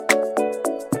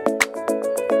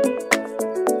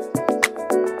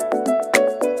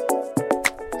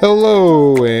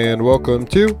Hello and welcome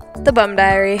to The Bum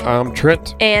Diary. I'm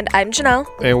Trent, And I'm Janelle.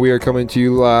 and we are coming to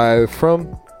you live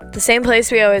from The same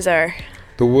place we always are.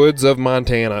 the woods of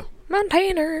Montana.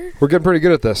 Montana. We're getting pretty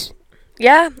good at this.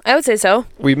 Yeah, I would say so.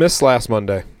 We missed last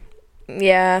Monday,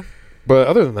 Yeah. but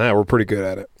other than that, we're pretty good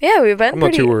at it. Yeah, we've been I'm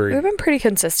not too worried. We've been pretty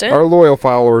consistent. Our loyal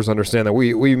followers understand that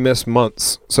we miss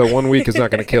months, so 1 week is not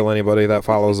going to kill anybody that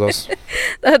follows us.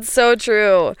 That's so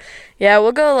true. Yeah,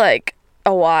 we'll go like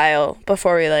a while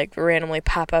before we like randomly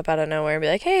pop up out of nowhere and be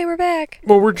like, "Hey, we're back."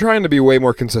 Well, we're trying to be way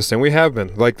more consistent. We have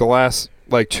been. Like the last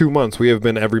 2 months, we have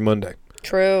been every Monday.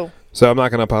 True. So I'm not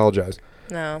going to apologize.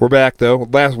 No. We're back though.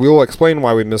 We'll explain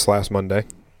why we missed last Monday. It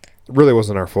really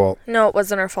wasn't our fault. No, it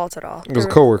wasn't our fault at all. It was a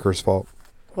coworker's fault.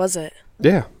 Was it?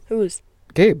 Yeah, Whose?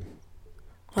 Gabe.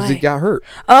 Because he Why? got hurt.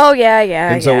 Oh, yeah.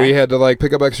 And so we had to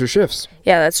pick up extra shifts.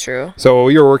 Yeah, that's true. So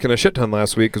we were working a shit ton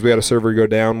last week because we had a server go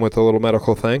down with a little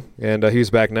medical thing. And he's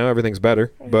back now. Everything's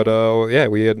better. But yeah,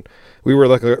 we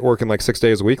were working 6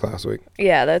 days a week last week.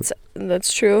 Yeah,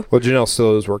 that's true. Well, Janelle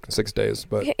still is working 6 days,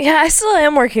 but Yeah, I still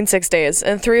am working 6 days,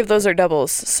 and 3 of those are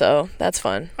doubles, so that's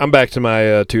fun. I'm back to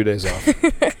my 2 days off.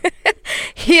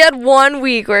 He had 1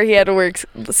 week where he had to work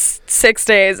 6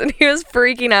 days, and he was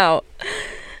freaking out.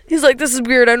 He's like, "This is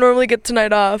weird. I normally get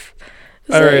tonight off."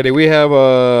 Alrighty, we have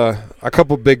a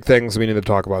couple big things we need to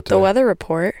talk about today. The weather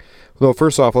report. Well,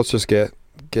 first off, let's just get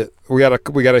we got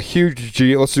a huge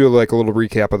let's do a little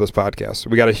recap of this podcast.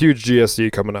 We got a huge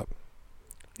GSD coming up.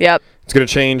 Yep. It's going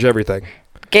to change everything.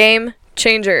 Game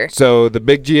changer. So the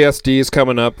big GSD is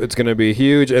coming up. It's going to be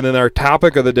huge. And then our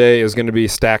topic of the day is going to be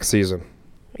stack season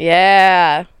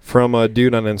Yeah. from a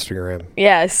dude on Instagram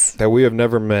Yes. that we have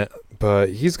never met, but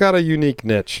he's got a unique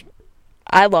niche.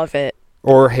 I love it.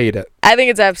 Or hate it. I think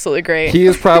it's absolutely great. He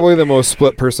is probably the most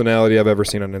split personality I've ever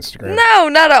seen on Instagram. No,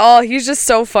 not at all. He's just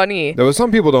so funny. Though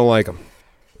some people don't like him.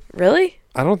 Really?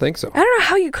 I don't think so. I don't know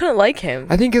how you couldn't like him.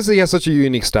 I think 'cause he has such a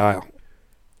unique style.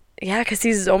 Yeah, because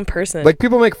he's his own person.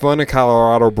 People make fun of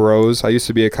Colorado bros. I used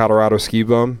to be a Colorado ski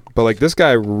bum, but this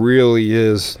guy really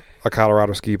is a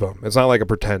Colorado ski bum. It's not like a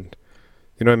pretend.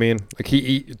 You know what I mean? He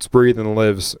eats, breathes, and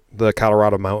lives the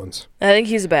Colorado mountains. I think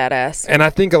he's a badass. And I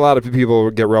think a lot of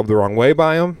people get rubbed the wrong way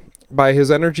by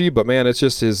his energy, but man, it's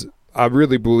just I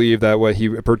really believe that what he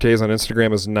portrays on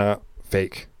Instagram is not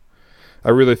fake. I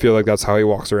really feel like that's how he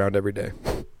walks around every day.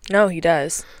 No, he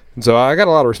does. And so I got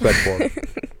a lot of respect for him.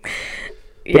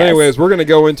 But Yes. anyways, we're going to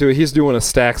go into it. He's doing a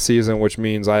stack season, which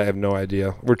means I have no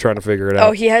idea. We're trying to figure it out.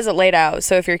 Oh, he has it laid out.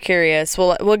 So if you're curious,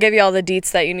 we'll give you all the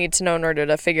deets that you need to know in order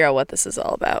to figure out what this is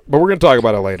all about. But we're going to talk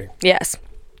about it later Yes.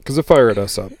 because it fired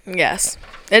us up. Yes.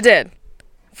 It did.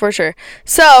 For sure.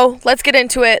 So let's get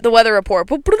into it. The weather report.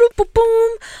 Boom, boom, boom,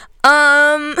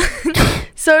 boom.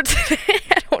 So today,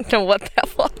 I don't know what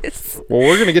that was. Well,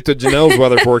 we're going to get to Janelle's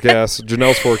weather forecast,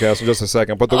 Janelle's forecast in just a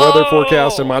second. But the weather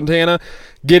forecast in Montana,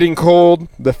 getting cold.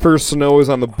 The first snow is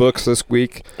on the books this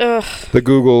week. Ugh. The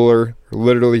Googler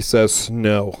literally says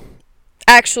snow.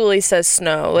 Actually says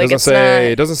snow.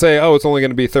 It doesn't say, oh, it's only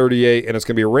going to be 38 and it's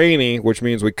going to be rainy, which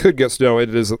means we could get snow.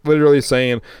 It is literally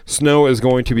saying snow is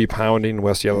going to be pounding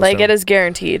West Yellowstone. It is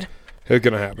guaranteed. It's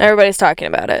going to happen. Everybody's talking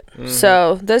about it. Mm-hmm.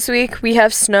 So this week we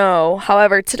have snow.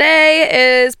 However,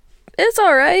 today it's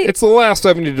all right. It's the last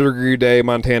 70-degree day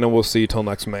Montana will see till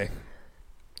next May.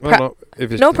 I don't know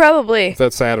if probably. if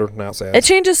that's sad or not sad. It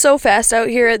changes so fast out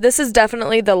here. This is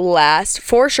definitely the last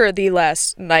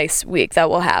nice week that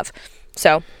we'll have.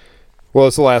 So, Well,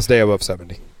 it's the last day above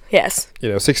 70. yes.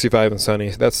 65 and sunny.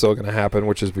 That's still going to happen,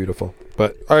 which is beautiful.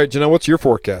 But, all right, Janelle, what's your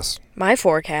forecast? My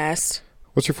forecast.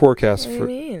 What's your forecast? What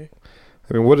do you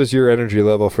mean? What is your energy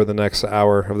level for the next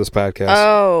hour of this podcast?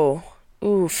 Oh,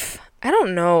 oof. I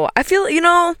don't know. I feel,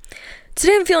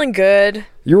 today I'm feeling good.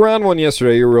 You were on one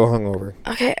yesterday. You were real hungover.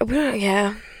 Okay,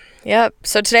 yeah. Yep.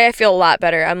 So today I feel a lot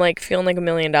better. I'm feeling like $1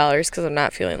 million because I'm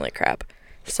not feeling like crap.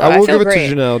 So I will feel give it great.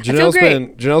 to Janelle.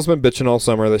 Janelle's been bitching all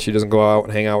summer that she doesn't go out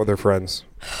and hang out with her friends,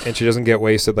 and she doesn't get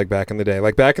wasted like back in the day.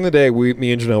 Like back in the day,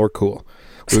 me and Janelle were cool.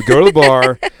 We would go to the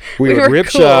bar. We would rip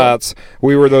cool. shots.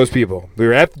 We were those people. We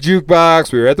were at the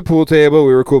jukebox. We were at the pool table.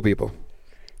 We were cool people.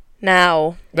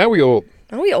 Now we old.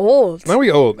 we old. Now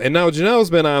we old. And now Janelle's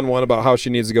been on one about how she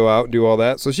needs to go out and do all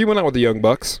that. So she went out with the Young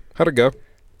Bucks. How'd it go?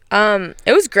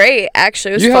 It was great.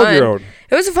 Actually, it was you fun. held your own.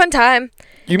 It was a fun time.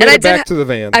 You made it back to the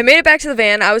van. I made it back to the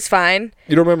van. I was fine.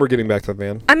 You don't remember getting back to the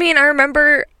van? I mean, I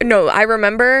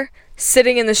remember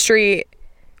sitting in the street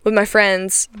with my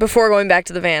friends before going back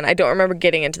to the van. I don't remember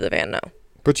getting into the van, no.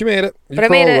 But you made it. You But I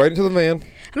made crawled it. right into the van.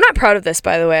 I'm not proud of this,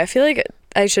 by the way. I feel like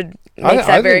I should make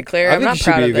that very clear. I'm not proud of this.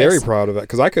 I think you should be very proud of it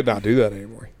because I could not do that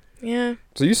anymore. Yeah.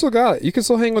 So you still got it. You can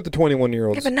still hang with the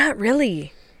 21-year-olds. Yeah, but not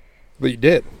really. But you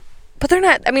did. But they're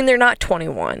not. I mean, they're not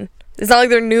 21. It's not like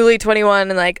they're newly 21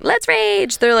 and like, let's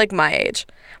rage. They're like my age.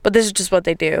 But this is just what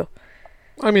they do.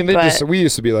 I mean, we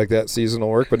used to be like that seasonal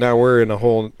work, but now we're in a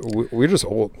whole. We're just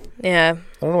old. Yeah.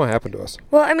 I don't know what happened to us.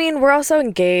 Well, I mean, we're also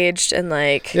engaged and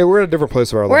like. Yeah, we're in a different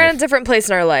place of our life. We're in a different place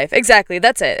in our life. Exactly.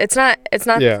 That's it. It's not.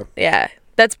 Yeah. Yeah.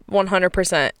 That's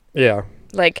 100%. Yeah.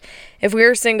 Like, if we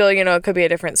were single, it could be a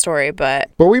different story,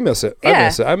 but. But we miss it. Yeah. I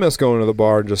miss it. I miss going to the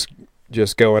bar and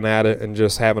just going at it and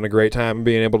just having a great time and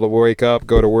being able to wake up,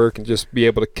 go to work, and just be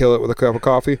able to kill it with a cup of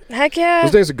coffee. Heck yeah.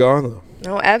 Those days are gone, though.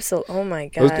 No, absolutely. Oh, my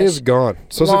gosh. Those days are gone.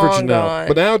 Especially for Long Janelle. gone.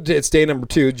 But now it's day number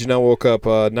 2. Janelle woke up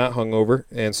not hungover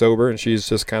and sober, and she's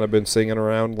just kind of been singing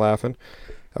around, laughing.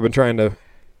 I've been trying to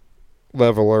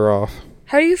level her off.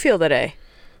 How do you feel today?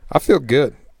 I feel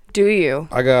good. Do you?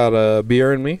 I got a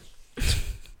beer in me.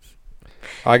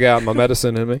 I got my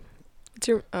medicine in me.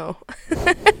 Oh.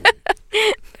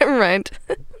 Never mind.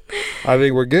 I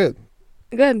think we're good.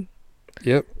 Good.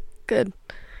 Yep. Good.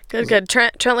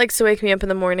 Trent likes to wake me up in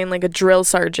the morning like a drill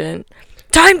sergeant.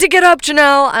 Time to get up,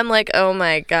 Janelle. I'm like, oh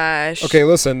my gosh. Okay,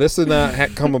 listen, this did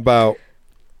not come about,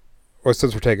 or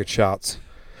since we're taking shots.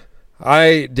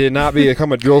 I did not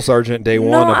become a drill sergeant day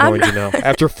one of knowing Janelle.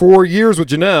 After 4 years with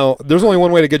Janelle, there's only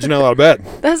one way to get Janelle out of bed.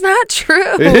 That's not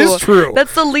true. It is true.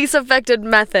 That's the least effective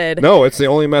method. No, it's the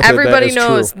only method Everybody that is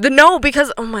knows. true. No,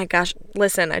 because, oh my gosh.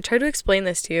 Listen, I tried to explain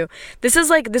this to you.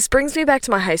 This brings me back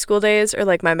to my high school days or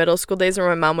like my middle school days where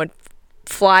my mom would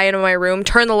fly into my room,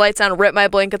 turn the lights on, rip my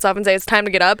blankets off and say, it's time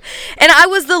to get up. And I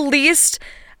was the least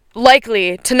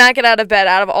likely to not get out of bed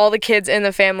out of all the kids in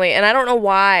the family, and I don't know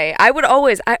why. I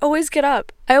always get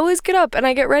up. And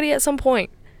I get ready at some point.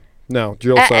 No,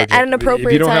 drill sergeant. At an appropriate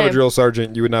If you don't have a time. drill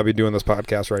sergeant, you would not be doing this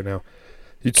podcast right now.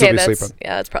 You'd still be sleeping.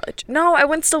 Yeah, that's probably true. No, I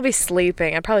wouldn't still be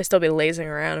sleeping. I'd probably still be lazing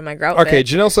around in my grout Okay, bed.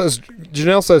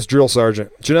 Janelle says drill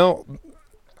sergeant. Janelle,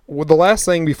 the last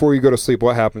thing before you go to sleep,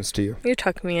 what happens to you? You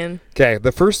tuck me in. Okay,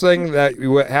 the first thing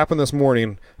what happened this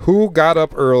morning, who got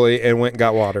up early and went and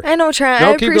got water? I know, Trent.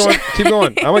 No, I keep going. Keep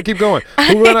going. I'm going to keep going.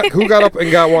 Who got up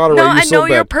and got water No, while you I still know in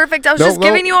bed? you're perfect. I was No, just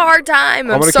giving you a hard time.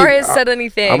 I'm gonna sorry keep- I said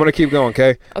anything. I'm going to keep going,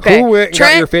 okay? Okay. Who went and got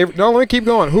Trent- your favorite... No, let me keep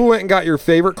going. Who went and got your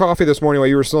favorite coffee this morning while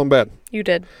you were still in bed? You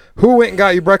did. Who went and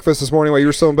got you breakfast this morning while you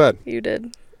were still in bed? You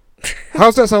did.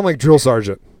 How's that sound like drill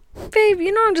sergeant? Babe,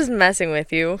 I'm just messing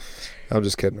with you. I'm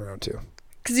just kidding around, too.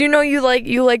 Because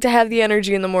you like to have the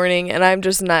energy in the morning, and I'm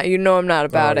just not. I'm not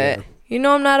about Oh, it. yeah.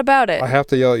 I'm not about it. I have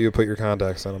to yell at you to put your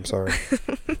contacts in. I'm sorry.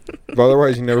 But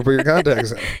otherwise, you never put your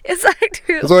contacts in. Yes, I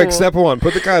do. It's like step 1,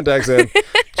 put the contacts in.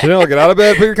 Janelle, get out of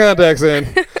bed, put your contacts in.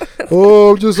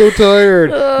 Oh, I'm just so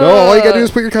tired. No, all you got to do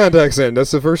is put your contacts in.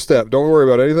 That's the first step. Don't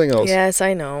worry about anything else. Yes,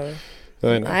 I know.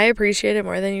 I know. I appreciate it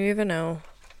more than you even know.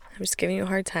 I'm just giving you a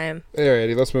hard time. All right,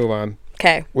 Eddie, let's move on.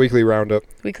 Okay. Weekly roundup.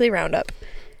 Weekly roundup.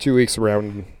 2 weeks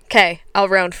round. Okay, I'll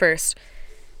round first.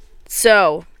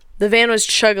 So, the van was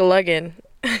chug-a-lugging,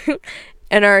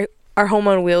 and our home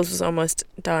on wheels was almost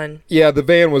done. Yeah, the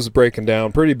van was breaking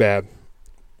down pretty bad.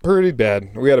 Pretty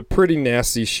bad. We had a pretty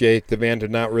nasty shake. The van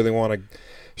did not really want to...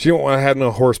 She didn't want to have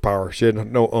no horsepower. She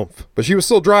had no oomph. But she was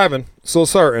still driving, still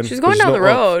starting. She was going but down no the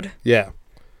road. oomph. Yeah.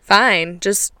 Fine,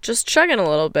 just chugging a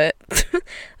little bit.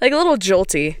 Like a little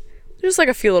jolty. Just like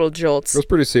a few little jolts. It was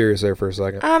pretty serious there for a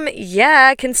second.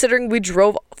 Yeah, considering we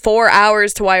drove 4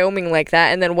 hours to Wyoming like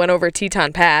that and then went over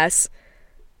Teton Pass.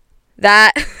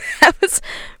 That was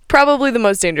probably the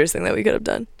most dangerous thing that we could have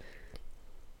done.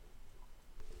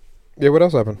 Yeah, what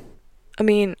else happened? I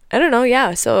mean, I don't know,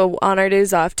 yeah. So on our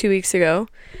days off 2 weeks ago,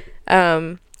 we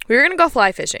were going to go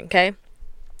fly fishing, okay?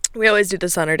 We always do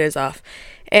this on our days off.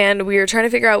 And we were trying to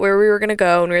figure out where we were going to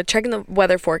go, and we were checking the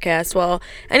weather forecast. Well,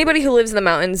 anybody who lives in the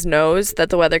mountains knows that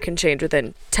the weather can change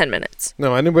within 10 minutes.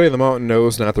 No, anybody in the mountain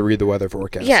knows not to read the weather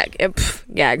forecast. Yeah,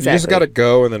 yeah, exactly. You just got to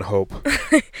go and then hope.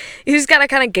 You just got to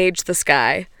kind of gauge the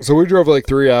sky. So we drove like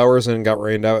 3 hours and got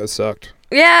rained out. It sucked.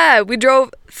 Yeah, we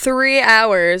drove 3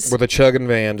 hours. With a chugging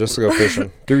van just to go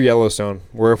fishing through Yellowstone,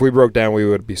 where if we broke down, we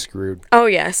would be screwed. Oh,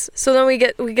 yes. So then we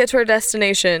get to our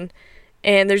destination,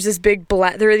 and there are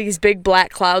these big black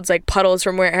clouds, like puddles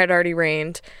from where it had already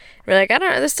rained. We're like, I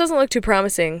don't know, this doesn't look too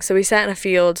promising. So we sat in a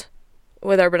field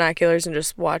with our binoculars and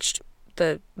just watched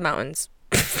the mountains.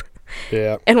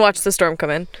 Yeah. And watched the storm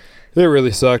come in. It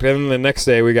really sucked. And then the next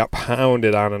day, we got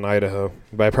pounded on in Idaho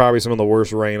by probably some of the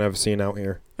worst rain I've seen out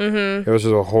here. Mm-hmm. It was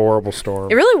just a horrible storm.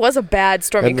 It really was a bad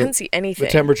storm. And you couldn't see anything.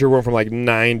 The temperature went from like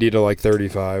 90 to like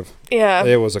 35. Yeah.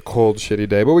 It was a cold, shitty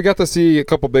day. But we got to see a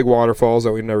couple big waterfalls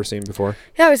that we've never seen before.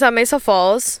 Yeah, we saw Mesa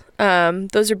Falls.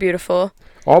 Those are beautiful.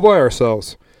 All by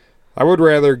ourselves. I would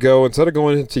rather go, instead of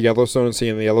going into Yellowstone and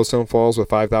seeing the Yellowstone Falls with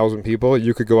 5,000 people,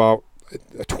 you could go out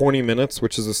 20 minutes,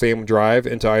 which is the same drive,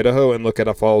 into Idaho and look at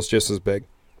a falls just as big.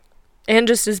 And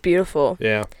just as beautiful.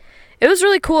 Yeah. It was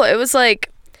really cool. It was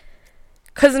like,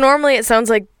 because normally it sounds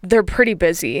like they're pretty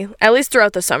busy, at least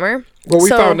throughout the summer. Well, we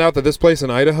found out that this place in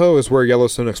Idaho is where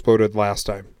Yellowstone exploded last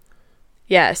time.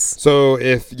 Yes. So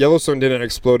if Yellowstone didn't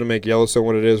explode to make Yellowstone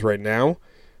what it is right now,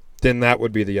 then that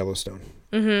would be the Yellowstone.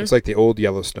 Mm-hmm. It's like the old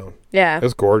Yellowstone. Yeah.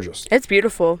 It's gorgeous. It's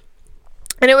beautiful.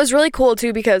 And it was really cool,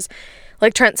 too, because,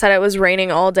 like Trent said, it was raining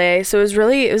all day. So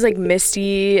it was like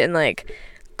misty and like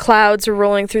clouds were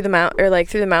rolling through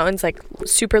through the mountains, like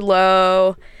super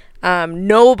low.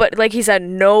 Nobody, like he said,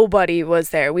 nobody was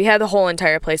there. We had the whole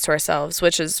entire place to ourselves,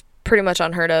 which is pretty much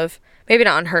unheard of. Maybe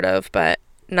not unheard of, but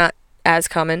not as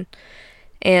common.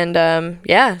 And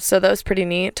yeah, so that was pretty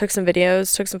neat. Took some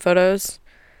videos, took some photos.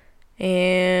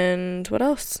 And what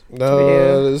else?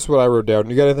 This is what I wrote down.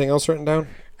 You got anything else written down?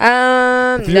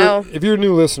 No. If you're a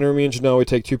new listener, me and Janelle, we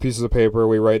take 2 pieces of paper,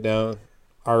 we write down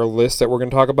our list that we're going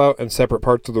to talk about in separate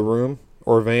parts of the room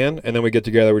or van, and then we get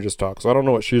together, we just talk. So I don't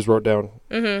know what she's wrote down.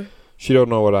 Mm-hmm. She don't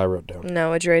know what I wrote down. No,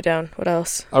 what'd you write down? What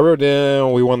else? I wrote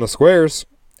down we won the squares.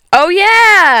 Oh,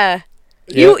 yeah!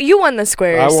 Yeah. You won the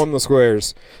squares. I won the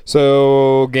squares.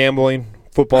 So gambling,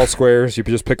 football squares, you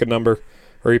just pick a number,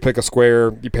 or you pick a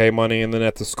square, you pay money, and then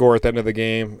at the score at the end of the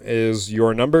game is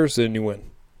your numbers, and you win.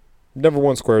 Never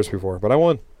won squares before, but I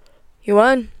won. You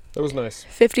won. That was nice.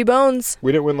 50 bones.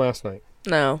 We didn't win last night.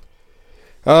 No.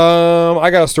 I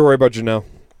got a story about Janelle.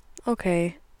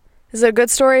 Okay. Is it a good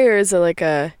story, or is it like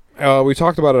a... We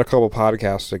talked about it a couple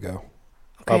podcasts ago.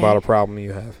 Okay. About a problem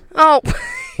you have. Oh.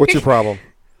 What's your problem?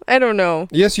 I don't know.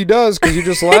 Yes, you does, because you're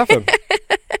just laughing.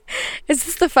 Is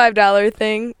this the $5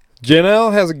 thing?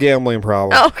 Janelle has a gambling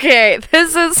problem. Okay,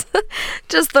 this is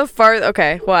just the far...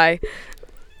 Okay, why?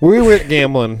 We went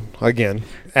gambling again.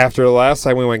 After the last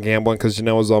time we went gambling, because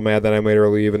Janelle was all mad that I made her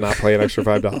leave and not pay an extra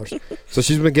 $5. So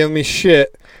she's been giving me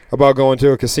shit about going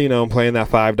to a casino and playing that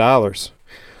 $5.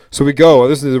 So we go.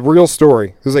 This is a real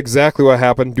story. This is exactly what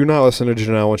happened. Do not listen to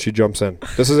Janelle when she jumps in.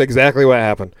 This is exactly what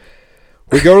happened.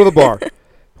 We go to the bar.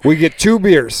 We get 2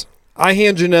 beers. I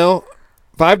hand Janelle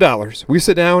 $5. We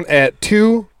sit down at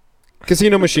 2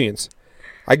 casino machines.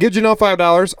 I give Janelle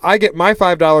 $5. I get my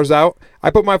 $5 out. I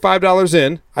put my $5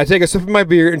 in. I take a sip of my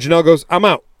beer, and Janelle goes, "I'm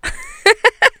out."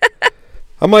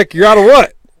 I'm like, "You're out of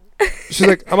what?" She's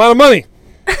like, "I'm out of money."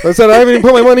 I said, "I haven't even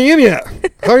put my money in yet.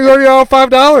 How are you already out of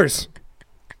 $5?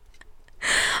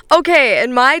 Okay,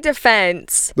 in my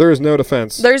defense... There is no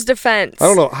defense. There's defense. I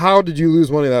don't know. How did you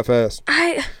lose money that fast?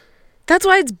 That's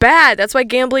why it's bad. That's why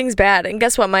gambling's bad. And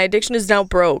guess what? My addiction is now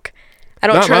broke. I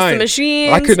don't Not trust mine. the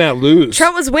machines. I could not lose.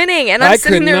 Trent was winning, and I'm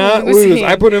sitting there I could not losing. lose.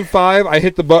 I put in 5. I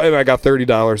hit the button. I got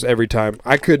 $30 every time.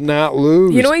 I could not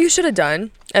lose. You know what you should have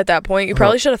done at that point? You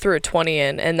probably should have threw a 20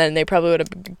 in, and then they probably would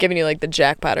have given you like the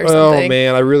jackpot or something. Oh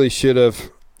man, I really should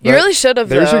have. You really should have.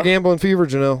 There's though. your gambling fever,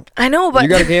 Janelle. I know, but You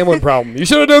got a gambling problem. You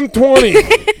should have done 20.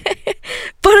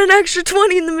 put an extra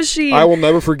 20 in the machine. I will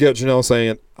never forget Janelle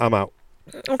saying, "I'm out."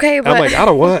 Okay, but I'm like, "Out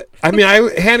of what?" I mean,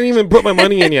 I hadn't even put my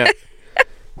money in yet.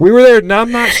 We were there. Now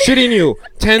I'm not shitting you.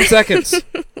 10 seconds.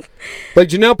 Like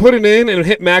Janelle put it in and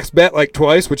hit max bet like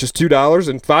twice, which is $2,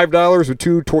 and $5 with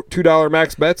 $2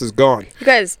 max bets is gone. you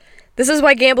guys, this is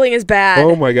why gambling is bad.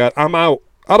 Oh my god, I'm out.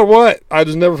 Out of what? I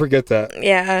just never forget that.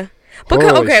 Yeah. But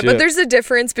Holy okay, shit. but there's a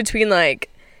difference between like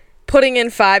putting in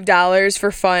 $5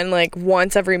 for fun like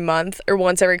once every month or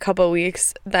once every couple of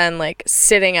weeks than like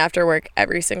sitting after work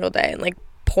every single day and like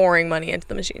pouring money into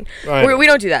the machine. I know. We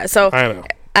don't do that. So I know.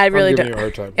 I really I'm giving don't. you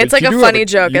a hard time. It's But like you a do have funny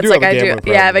joke. you It's do like have a I do.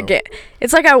 gambling Yeah, I have a problem,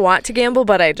 It's like I want to gamble,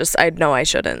 but I know I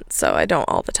shouldn't. So I don't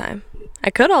all the time.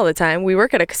 I could all the time. We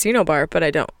work at a casino bar, but I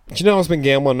don't. though. Janelle's been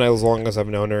gambling as long as I've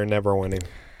known her and never winning.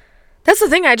 That's the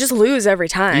thing. I just lose every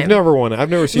time. You've never won. I've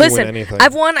never seen you Listen, win anything.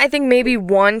 I've won, I think, maybe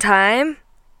one time.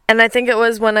 And I think it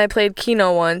was when I played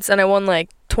Keno once, and I won like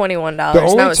 $21. The and I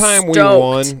only was time we stoked.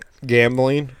 won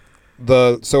gambling,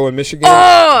 so in Michigan.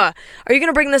 Oh! Are you going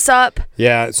to bring this up?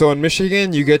 Yeah, so in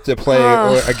Michigan, you get to play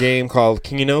a game called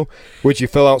Keno, which you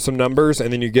fill out some numbers,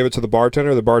 and then you give it to the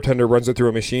bartender. The bartender runs it through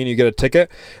a machine. You get a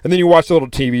ticket, and then you watch the little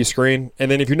TV screen, and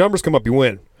then if your numbers come up, you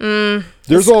win.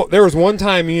 There was one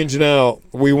time me and Janelle,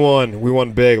 we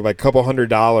won big, like a couple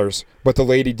 $100, but the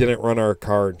lady didn't run our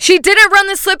card. She didn't run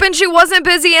the slip, and she wasn't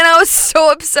busy, and I was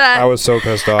so upset. I was so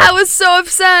pissed off. I was so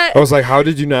upset. I was like, how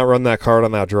did you not run that card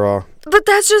on that draw? But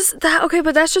that's just that. Okay,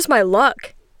 but that's just my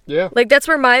luck. Yeah. Like that's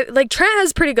where Trent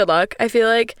has pretty good luck. I feel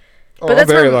like. Oh, But I'm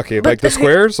that's very where- lucky. but Like the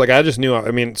squares, like I just knew.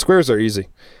 I mean, squares are easy.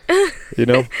 You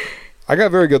know, I got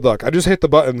very good luck. I just hit the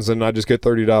buttons and I just get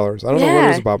 $30. I don't know what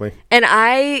it is about me. And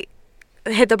I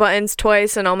hit the buttons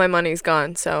twice, and all my money's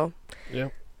gone. So. Yeah.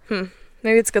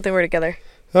 Maybe it's a good thing we're together.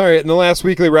 All right, in the last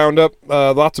weekly roundup,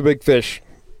 lots of big fish.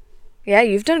 Yeah,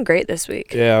 you've done great this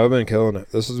week. Yeah, I've been killing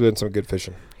it. This has been some good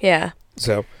fishing. Yeah.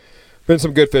 So, been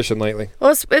some good fishing lately.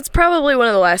 Well, it's probably one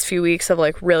of the last few weeks of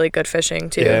like really good fishing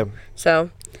too. Yeah.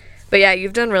 So, but yeah,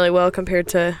 you've done really well compared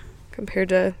to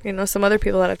some other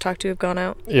people that I've talked to have gone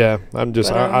out. Yeah, I'm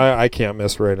just But, I can't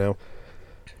miss right now.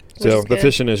 Which So is the good.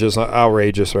 fishing is just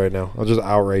outrageous right now. I'm just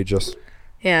outrageous.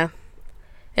 Yeah.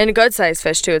 And good sized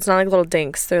fish too. It's not like little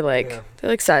dinks. They're like Yeah. they're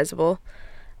like sizable.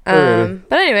 Alrighty.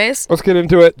 But anyways, Let's get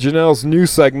into it. Janelle's new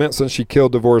segment since she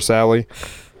killed Divorce Alley.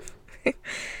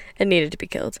 it needed to be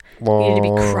killed. Long, Needed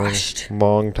to be crushed.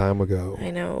 Long time ago. I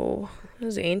know. It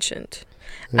was ancient.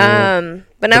 Yeah.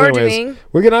 But now But we're anyways,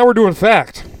 doing now we're doing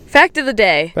fact. fact of the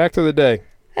day. Fact of the day.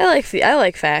 I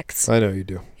like facts. I know you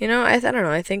do. You know, I don't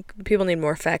know. I think people need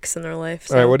more facts in their life.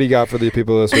 So. All right, what do you got for the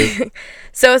people this week?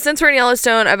 So since we're in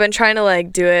Yellowstone, I've been trying to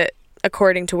like do it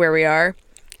according to where we are,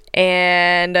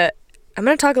 and I'm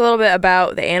gonna talk a little bit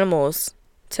about the animals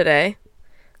today,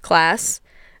 class.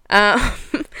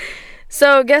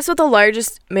 So guess what the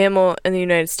largest mammal in the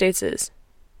United States is?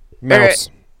 Mouse.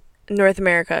 North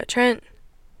America. Trent,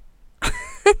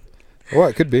 Well,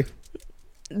 it could be.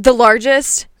 the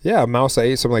largest? Yeah, a mouse that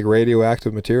ate some like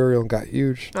radioactive material and got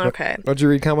huge. Okay. Don't you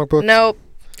read comic books? Nope.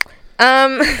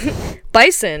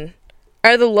 Bison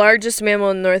are the largest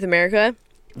mammal in North America.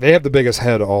 They have the biggest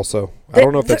head also. I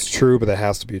don't know if that's true, but that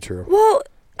has to be true. Well,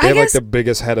 They I have guess like the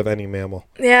biggest head of any mammal.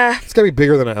 yeah. It's got to be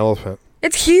bigger than an elephant.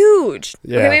 It's huge.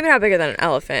 Yeah. Okay, maybe not bigger than an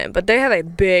elephant, but they have a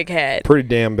big head. Pretty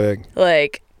damn big.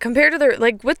 Like, compared to their,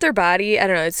 like, with their body, I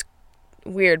don't know, it's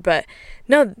weird, but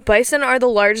no, bison are the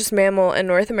largest mammal in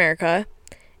North America.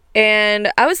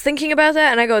 And I was thinking about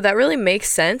that, and I go, that really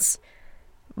makes sense.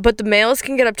 But the males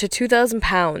can get up to 2,000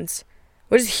 pounds,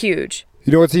 which is huge.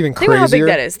 You know what's even Think about how big crazier?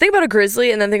 that is. Think about a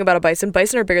grizzly, and then think about a bison.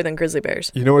 Bison are bigger than grizzly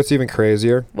bears. You know what's even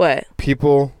crazier? What?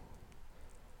 People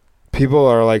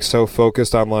are like so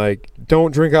focused on like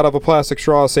don't drink out of a plastic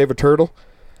straw, save a turtle.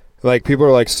 Like people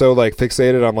are like so like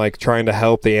fixated on like trying to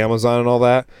help the Amazon and all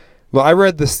that. Well, I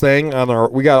read this thing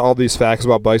on we got all these facts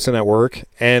about bison at work,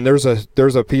 and there's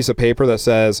a piece of paper that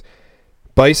says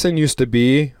bison used to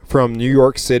be from New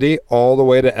York City all the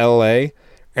way to LA,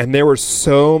 and there were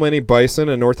so many bison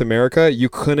in North America, you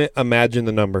couldn't imagine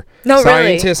the number. No, really?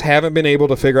 Scientists haven't been able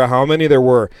to figure out how many there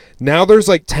were. Now there's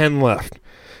like 10 left.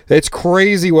 It's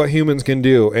crazy what humans can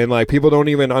do, and like people don't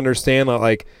even understand that.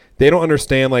 Like they don't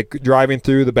understand like driving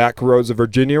through the back roads of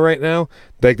Virginia right now.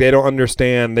 Like they don't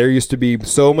understand there used to be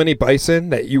so many bison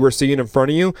that you were seeing in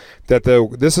front of you that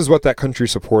this is what that country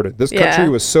supported. This country Yeah.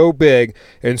 was so big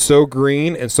and so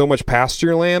green and so much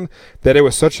pasture land that it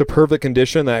was such a perfect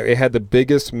condition that it had the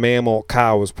biggest mammal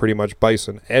cows, pretty much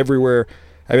bison everywhere.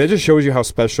 I mean, it just shows you how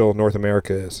special North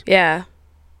America is. Yeah.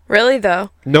 Really,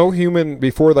 though? No human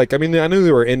before, like, I mean, I knew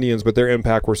there were Indians, but their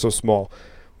impact were so small.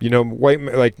 You know, white,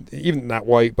 like, even not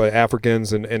white, but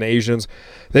Africans and Asians,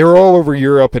 they were all over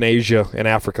Europe and Asia and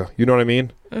Africa. You know what I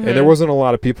mean? And there wasn't a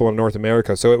lot of people in North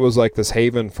America. So it was like this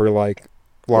haven for, like,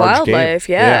 large game. Wildlife,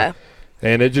 yeah.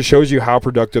 And it just shows you how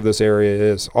productive this area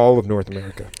is. All of North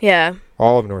America. Yeah.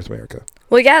 All of North America.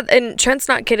 Well, yeah, and Trent's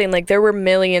not kidding. Like, there were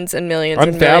millions and millions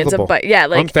and millions of Unfathomable. yeah,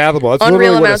 like Unfathomable. That's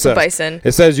unreal literally what it amounts of says. bison.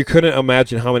 It says you couldn't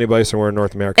imagine how many bison were in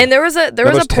North America. And there was a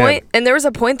was point 10. and there was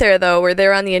a point there though where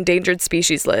they're on the endangered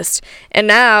species list, and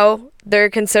now they're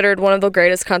considered one of the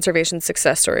greatest conservation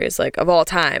success stories like of all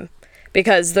time,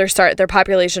 because their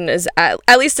population is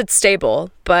at least it's stable,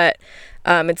 but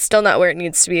it's still not where it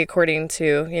needs to be according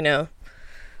to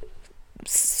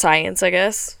science, I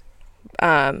guess.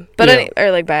 But Yeah.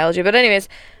 or like biology. But anyways.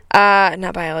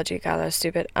 Not biology. God, that was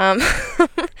stupid.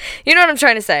 You know what I'm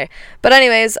trying to say. But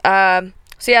anyways, so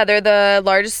yeah, they're the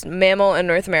largest mammal in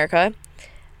North America,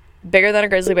 bigger than a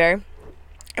grizzly bear,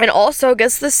 and also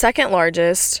guess the second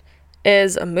largest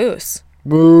is a moose.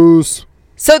 Moose.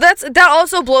 So that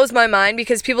also blows my mind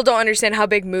because people don't understand how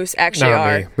big moose actually Not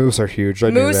are. me. Moose are huge. I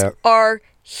knew Moose that. are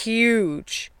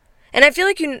huge, and I feel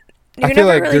like you I feel never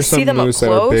like really there's see some them moose up that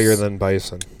close. are bigger than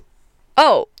bison.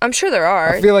 Oh, I'm sure there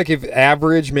are. I feel like if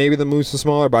average, maybe the moose is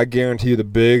smaller, but I guarantee you the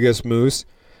biggest moose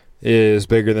is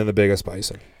bigger than the biggest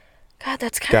bison. God,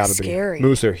 that's kind of Gotta scary. be.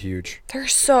 Moose are huge. They're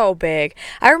so big.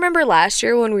 I remember last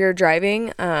year when we were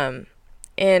driving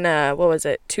in what was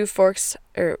it? Two Forks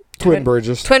or Twin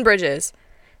Bridges.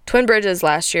 Twin Bridges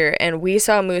last year, and we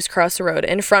saw a moose cross the road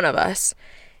in front of us.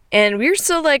 And we were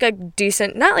still like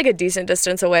not like a decent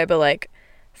distance away, but like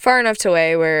far enough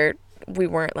away where we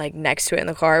weren't like next to it in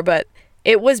the car, but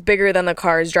it was bigger than the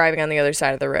cars driving on the other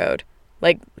side of the road.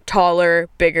 Like taller,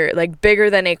 bigger, like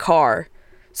bigger than a car.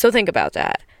 So think about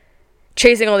that.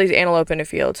 Chasing all these antelope in a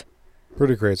field.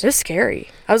 Pretty It crazy. was scary.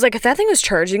 I was like, if that thing was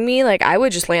charging me, like I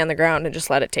would just lay on the ground and just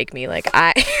let it take me. Like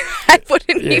I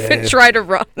wouldn't even try to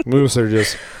run. Moose are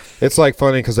just. It's like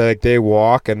funny because they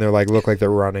walk and they're like look like they're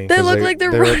running. They 'cause look like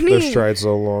they're Their running. stride's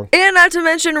so long. And not to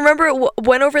mention, remember it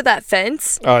went over that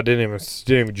fence? Oh, it didn't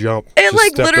even jump. It Just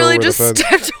like stepped literally over the just fence.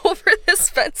 stepped over this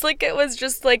fence like it was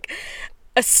just like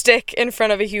a stick in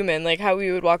front of a human, like how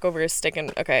we would walk over a stick.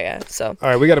 And okay, yeah. So All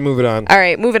right, we got to move it on. all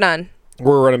right, moving on.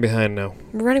 We're running behind now.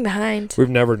 We're running behind. We've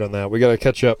never done that. We got to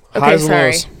catch up. Okay, Highs and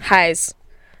sorry. lows.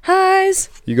 Highs.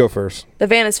 You go first. The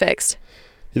van is fixed.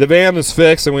 The van is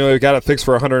fixed, and we got it fixed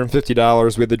for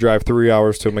 $150. We had to drive 3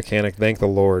 hours to a mechanic. Thank the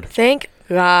Lord. Thank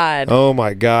God. Oh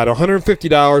my God,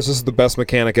 $150. This is the best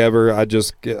mechanic ever. I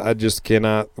just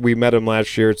cannot. We met him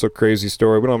last year. It's a crazy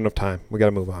story. We don't have enough time. We got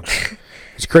to move on.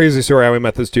 It's a crazy story how we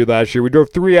met this dude last year. We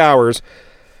drove 3 hours.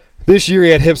 This year he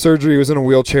had hip surgery. He was in a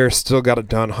wheelchair. Still got it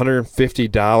done.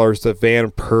 $150. The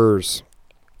van purrs.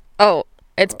 Oh,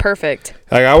 it's perfect.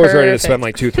 Like I was ready to Perfect. spend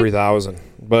like $2,000-3,000.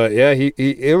 But yeah, he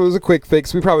it was a quick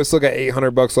fix. We probably still got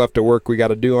 $800 left to work. We got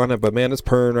to do on it. But man, it's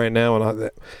purring right now. And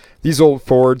these old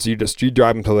Fords, you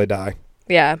drive them till they die.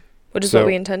 Yeah, which is So- what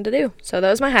we intend to do. So that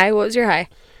was my high. What was your high?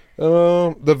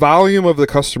 The volume of the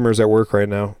customers at work right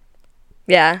now.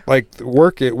 Yeah. Like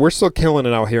we're still killing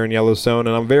it out here in Yellowstone,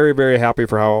 and I'm very, very happy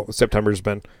for how September's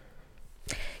been.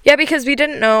 Yeah, because we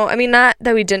didn't know. I mean, not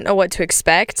that we didn't know what to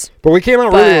expect. But we came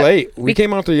out really But late. We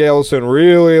came out to Yellowstone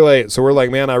really late, so we're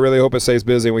like, man, I really hope it stays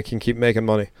busy and we can keep making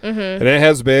money. Mm-hmm. And it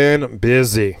has been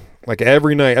busy. Like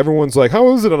every night, everyone's like,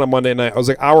 how is it on a Monday night? I was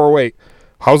like, hour wait.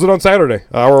 How's it on Saturday?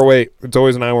 Hour wait. It's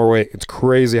always an hour wait. It's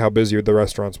crazy how busy the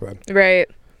restaurant's been. Right.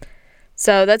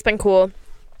 So that's been cool.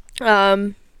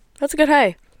 That's a good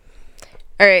high.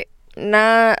 All right.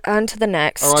 Now on to the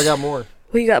next. Oh, I got more.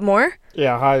 Well, you got more?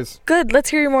 Yeah, highs. Good. Let's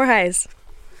hear your more highs.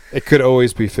 It could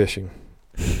always be fishing,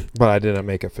 but I didn't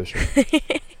make it fishing.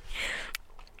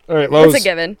 All right, lows. That's a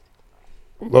given.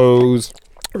 Lows.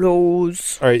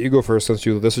 Lows. All right, you go first since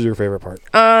this is your favorite part.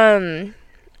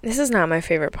 This is not my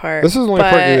favorite part. This is the only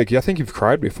part but I think you've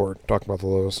cried before talking about the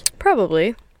lows.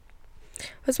 Probably.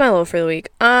 What's my low for the week?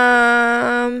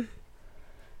 I'm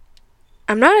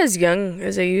not as young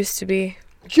as I used to be.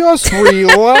 Just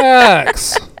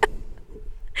relax.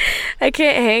 I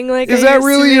can't hang like Is I that used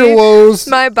really to your be. lows?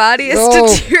 My body is No.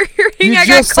 deteriorating. I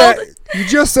got cold. You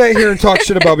just sat here and talked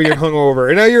shit about being hungover,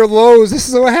 and now you're lows. This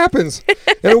is what happens.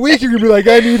 In a week, you're gonna be like,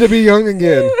 I need to be young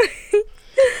again.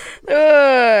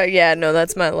 Yeah, no,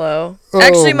 that's my low. Oh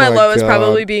Actually, my my low is God.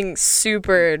 probably being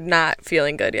super not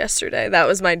feeling good yesterday. That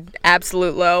was my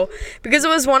absolute low because it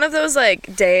was one of those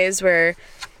like days where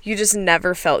you just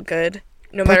never felt good,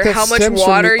 no But matter that how much stems from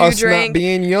water you us drank. not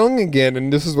being young again,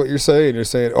 and this is what you're saying. You're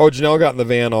saying, oh, Janelle got in the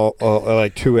van all at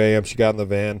like 2 a.m. She got in the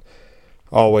van,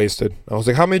 all wasted. I was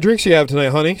like, how many drinks you have tonight,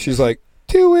 honey? She's like,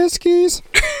 2 whiskeys.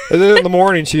 And then in the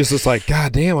morning, she's just like,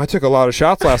 God damn, I took a lot of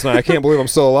shots last night. I can't believe I'm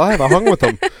still alive. I hung with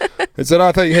them. And said, oh,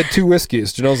 I thought you had 2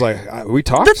 whiskeys. Janelle's like, we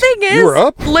talked. The thing is, you were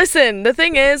up. listen. The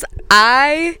thing is,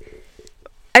 I'm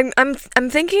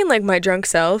thinking like my drunk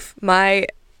self. My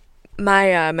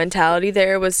mentality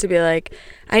there was to be like,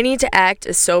 I need to act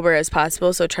as sober as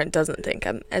possible so Trent doesn't think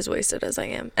I'm as wasted as I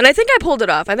am. And I think I pulled it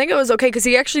off. I think it was okay because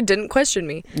he actually didn't question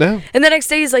me. No. And the next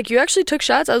day he's like, you actually took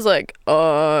shots? I was like,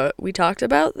 we talked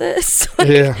about this? Like,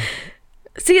 Yeah.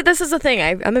 see, this is the thing.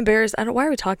 I'm embarrassed. Why are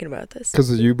we talking about this?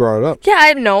 Because you brought it up. Yeah,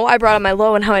 I know. I brought up my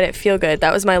low and how I didn't feel good.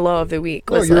 That was my low of the week.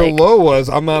 Oh, Was your like, low was,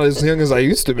 I'm not as young as I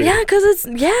used to be. yeah, because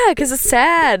it's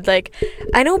sad. Like,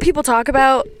 I know people talk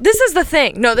about, this is the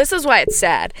thing. No, this is why it's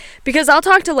sad. Because I'll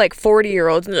talk to like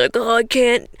 40-year-olds and they're like, oh, I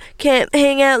can't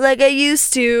hang out like I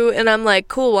used to. And I'm like,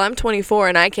 cool, well, I'm 24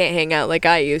 and I can't hang out like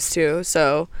I used to.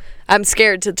 So I'm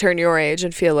scared to turn your age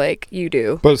and feel like you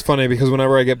do. But it's funny because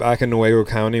whenever I get back in Nuevo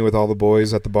County with all the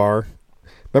boys at the bar,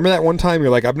 remember that one time you're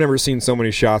like, I've never seen so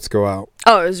many shots go out.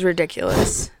 Oh, it was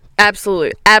ridiculous.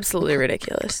 Absolutely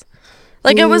ridiculous.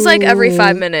 Like, it was like every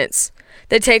 5 minutes.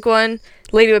 They'd take one,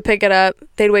 lady would pick it up,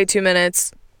 they'd wait 2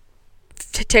 minutes,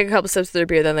 take a couple sips of their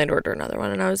beer, then they'd order another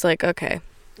one. And I was like, okay,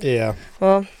 Yeah.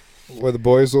 well, Well, the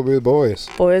boys will be the boys.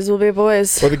 boys will be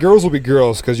boys. But the girls will be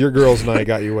girls because your girls and I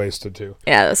got you wasted too.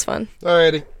 Yeah, that's fun.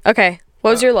 Alrighty. Okay,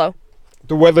 what was your low?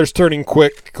 The weather's turning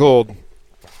quick, cold.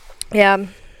 Yeah,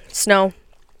 snow.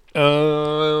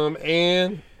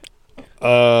 And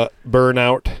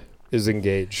burnout is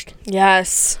engaged.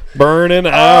 Yes. Burning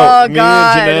out. Me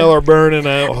God. and Janelle are burning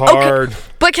out hard.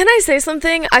 But can I say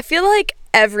something? I feel like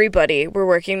everybody we're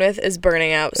working with is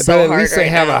burning out so but at hard least they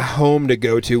right have now. a home to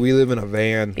go to. We live in a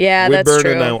van. Yeah, We're that's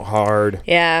burning true. out hard,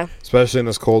 Yeah. especially in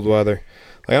this cold weather.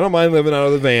 Like, I don't mind living out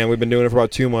of the van. We've been doing it for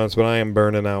about 2 months, but I am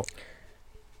burning out.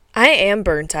 I am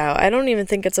burnt out. I don't even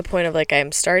think it's a point of like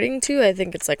I'm starting to. I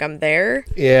think it's like I'm there.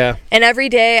 Yeah. And every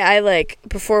day I like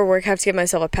before work have to give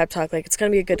myself a pep talk. Like it's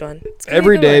gonna be a good one.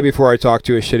 Every day before I talk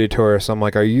to a shitty tourist, I'm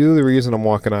like, "Are you the reason I'm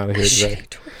walking out of here today?"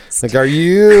 Like, are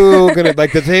you gonna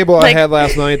like the table I had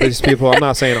last night? These people. I'm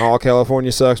not saying all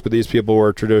California sucks, but these people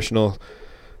were traditional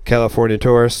California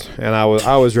tourists, and I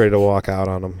was ready to walk out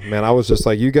on them. Man, I was just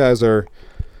like, you guys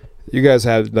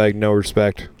had like no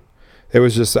respect. It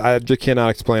was just, I just cannot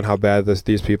explain how bad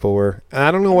these people were. And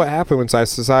I don't know what happened inside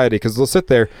society, because they'll sit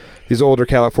there, these older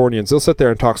Californians, they'll sit there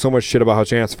and talk so much shit about how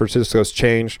San Francisco's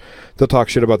changed. They'll talk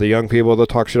shit about the young people. They'll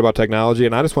talk shit about technology.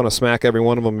 And I just want to smack every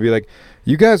one of them and be like,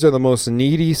 you guys are the most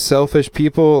needy, selfish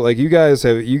people. Like, you guys,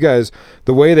 the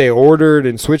way they ordered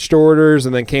and switched orders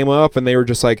and then came up and they were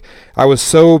just like, I was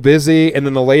so busy. And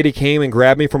then the lady came and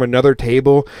grabbed me from another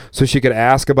table so she could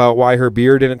ask about why her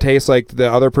beer didn't taste like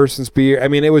the other person's beer. I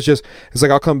mean, it's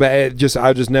like, I'll come back.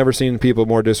 I've just never seen people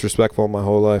more disrespectful in my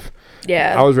whole life.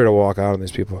 Yeah. I was ready to walk out on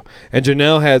these people. And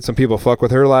Janelle had some people fuck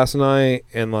with her last night,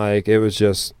 and like it was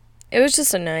just a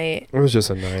night. It was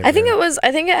just a night. I think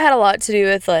it had a lot to do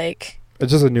with like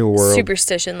it's just a new world.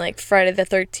 Superstition, like Friday the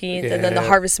 13th, and then the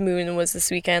harvest moon was this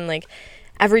weekend. Like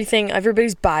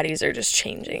everybody's bodies are just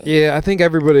changing. Yeah, I think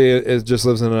everybody just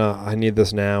lives in a I need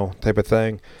this now type of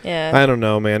thing. Yeah. I don't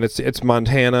know, man. It's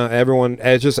Montana.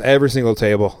 It's just every single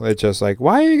table. It's just like,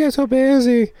 why are you guys so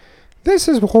busy? This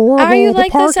is horrible. Are you like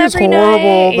the park this every is horrible.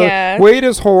 night? Yeah. The wait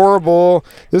is horrible.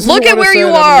 Look at where you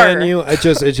are. It's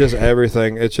just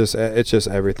everything. It's just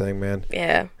everything, man.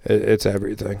 Yeah. It's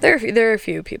everything. There are a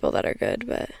few people that are good,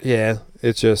 but yeah,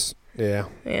 it's just yeah.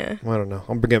 Yeah. I don't know.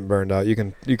 I'm getting burned out. You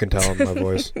can tell in my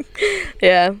voice.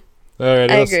 Yeah. All right.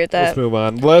 I agree with that. Let's move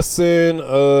on. Lesson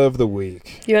of the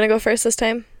week. You want to go first this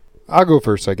time? I'll go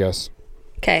first, I guess.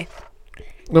 Okay.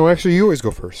 No, actually, you always go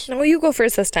first. No, you go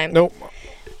first this time. Nope.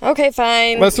 Okay,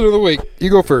 fine. Lesson of the week. You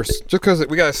go first, just because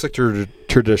we gotta stick to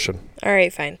tradition. All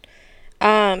right, fine.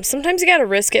 Sometimes you gotta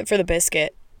risk it for the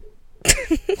biscuit.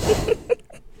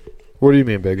 What do you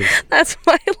mean, Bacon? That's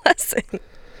my lesson.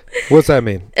 What's that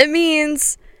mean? It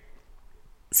means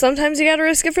sometimes you gotta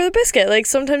risk it for the biscuit. Like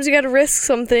sometimes you gotta risk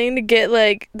something to get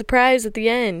like the prize at the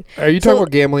end. Are you talking about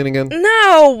gambling again?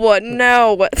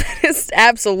 No, that is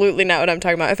absolutely not what I'm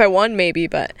talking about. If I won, maybe,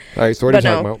 but. All right, so what are you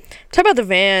talking about? Talk about the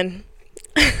van.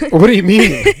 What do you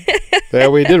mean? Yeah,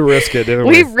 we did risk it, didn't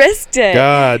we? We risked it.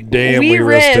 God damn, we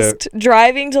risked it.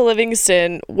 Driving to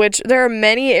Livingston, which there are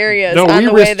many areas no, on we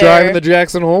the way risked there. driving the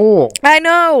Jackson Hole. I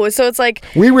know. So it's like...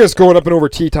 We risked going up and over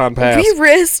Teton Pass. We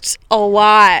risked a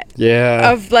lot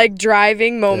of, like,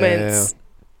 driving moments. Yeah.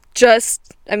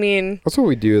 Just, I mean... That's what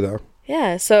we do, though.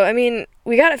 Yeah, so, I mean,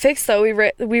 we got it fixed, though.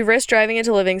 We risked driving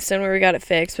into Livingston where we got it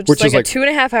fixed, which is like a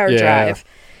 2.5 hour drive.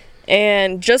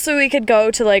 And just so we could go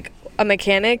to, like, a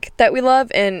mechanic that we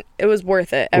love, and it was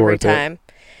worth it every time.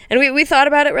 And we thought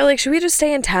about it. We're like, should we just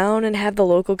stay in town and have the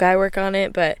local guy work on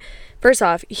it? But first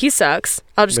off, he sucks.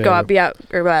 I'll just go out, be out,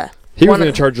 or he was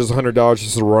going to charge us $100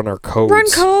 just to run our codes. Run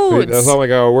codes. That's all I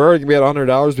go. We're going to be at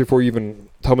 $100 before you even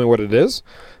tell me what it is.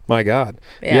 My God.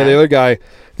 Yeah. The other guy,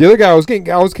 I was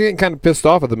getting kind of pissed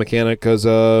off at the mechanic because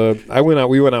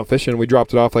we went out fishing. We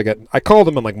dropped it off I called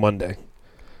him on like Monday.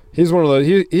 He's one of those.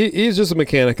 He's just a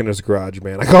mechanic in his garage,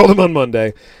 man. I called him on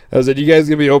Monday. I said, "You guys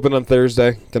gonna be open on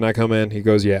Thursday? Can I come in?" He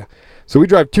goes, "Yeah." So we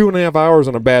drive 2.5 hours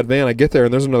on a bad van. I get there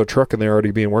and there's another truck in there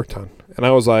already being worked on. And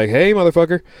I was like, "Hey,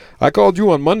 motherfucker! I called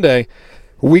you on Monday.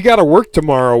 We gotta work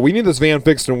tomorrow. We need this van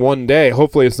fixed in one day.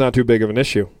 Hopefully, it's not too big of an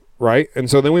issue, right?" And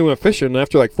so then we went fishing. And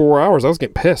after like 4 hours, I was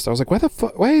getting pissed. I was like, "Why the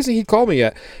fuck? Why hasn't he called me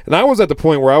yet?" And I was at the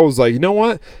point where I was like, "You know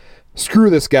what? Screw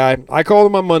this guy." I called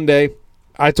him on Monday.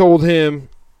 I told him.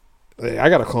 I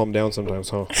gotta calm down sometimes,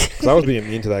 huh? Because I was being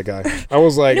mean to that guy. I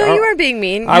was like, "No, you weren't being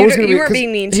mean. You weren't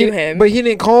being mean to him." But he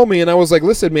didn't call me, and I was like,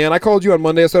 "Listen, man, I called you on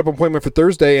Monday. I set up an appointment for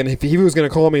Thursday, and if he was gonna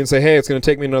call me and say, hey, it's gonna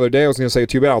take me another day, I was gonna say,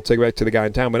 too bad, I'll take it back to the guy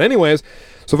in town." But anyways,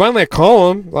 so finally I call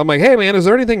him. I'm like, "Hey, man, is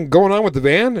there anything going on with the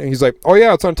van?" And he's like, "Oh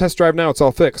yeah, it's on test drive now. It's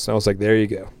all fixed." And I was like, "There you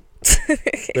go."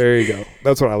 There you go.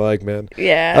 That's what I like, man.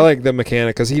 Yeah. I like the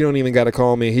mechanic because he don't even got to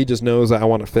call me. He just knows that I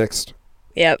want it fixed.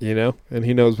 Yep. You know, and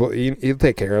he knows what he'll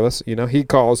take care of us. You know, he'd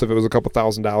call us if it was a couple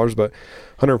 $1,000s, but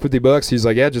 $150, he's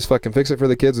like, "Yeah, just fucking fix it for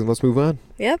the kids and let's move on."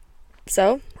 Yep.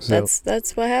 So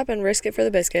that's what happened. Risk it for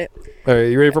the biscuit. All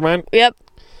right, you ready for mine? Yep.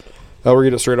 I'll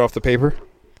read it straight off the paper.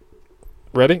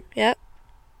 Ready? Yep.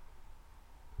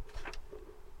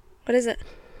 What is it?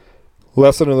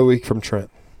 Lesson of the week from Trent.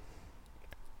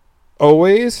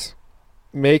 Always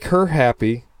make her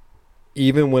happy,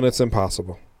 even when it's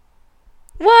impossible.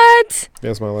 What?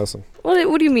 That's my lesson.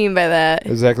 What do you mean by that?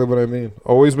 Exactly what I mean.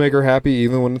 Always make her happy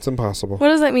even when it's impossible. What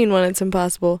does that mean when it's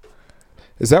impossible?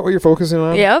 Is that what you're focusing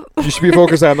on? Yep. You should be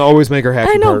focused on the always make her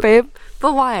happy I know, part. babe.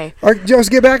 But why? All right, just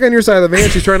get back on your side of the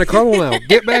van. She's trying to cuddle now.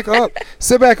 Get back up.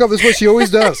 Sit back up. This is what she always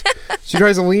does. She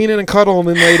tries to lean in and cuddle and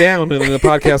then lay down, and then the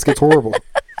podcast gets horrible.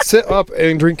 Sit up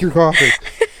and drink your coffee.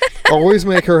 Always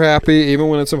make her happy, even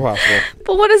when it's impossible.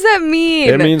 But what does that mean?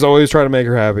 It means always try to make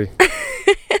her happy.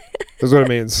 That's what it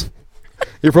means.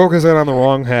 You're focusing on the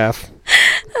wrong half.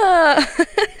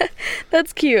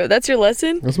 That's cute. That's your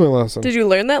lesson? That's my lesson. Did you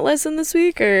learn that lesson this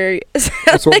week, or?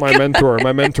 That's what my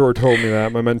mentor told me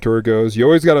that. My mentor goes, you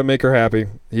always got to make her happy,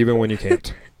 even when you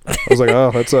can't. I was like,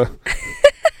 oh,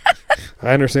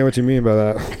 I understand what you mean by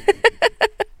that.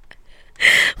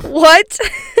 What?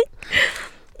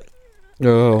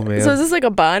 Oh, man. So is this like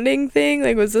a bonding thing?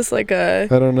 Like, was this like a...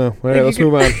 I don't know. All right, let's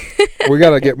move on. We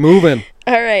got to get moving.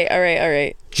 All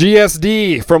right.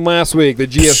 GSD from last week. The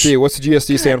GSD. What's the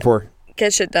GSD stand for?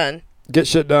 Get shit done. Get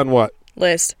shit done what?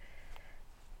 List.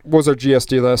 What was our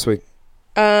GSD last week?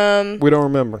 We don't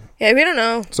remember. Yeah, we don't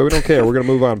know. So we don't care. We're going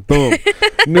to move on. Boom.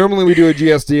 Normally we do a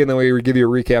GSD and then we give you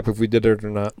a recap if we did it or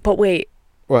not. But wait.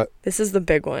 What? This is the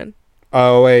big one.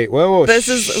 Oh, wait. Whoa. We got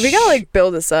to like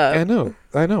build this up. I know.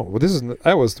 Well,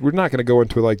 we're not going to go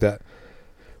into it like that.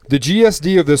 The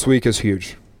GSD of this week is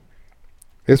huge.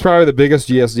 It's probably the biggest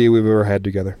GSD we've ever had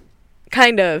together.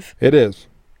 Kind of. It is.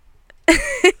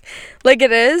 Like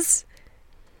it is.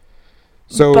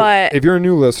 So but if you're a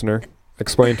new listener,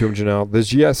 explain to him, Janelle,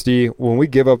 this GSD, when we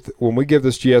give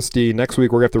this GSD, next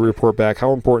week we're going to have to report back.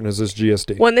 How important is this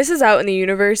GSD? When this is out in the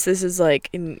universe, this is like,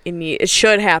 it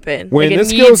should happen. When like,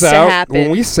 this goes out, when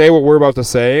we say what we're about to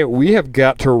say, we have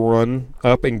got to run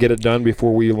up and get it done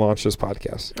before we launch this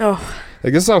podcast. Oh.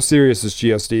 Like, this is how serious this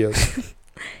GSD is.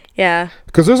 Yeah.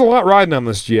 Because there's a lot riding on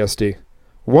this GSD.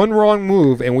 One wrong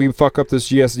move and we fuck up this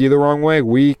GSD the wrong way,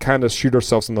 we kind of shoot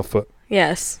ourselves in the foot.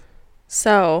 Yes.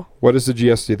 So. What is the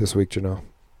GSD this week, Janelle?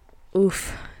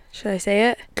 Oof. Should I say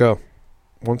it? Go.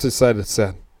 Once it's said, it's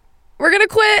said. We're going to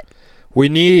quit. We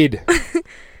need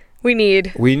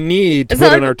to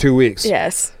put in our 2 weeks.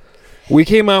 Yes. We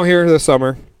came out here this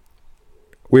summer.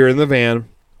 We were in the van.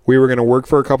 We were going to work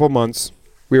for a couple months.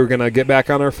 We were going to get back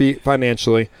on our feet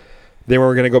financially. Then we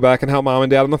were going to go back and help mom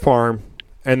and dad on the farm.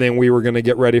 And then we were going to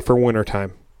get ready for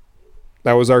wintertime.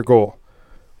 That was our goal.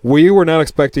 We were not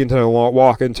expecting to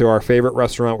walk into our favorite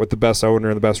restaurant with the best owner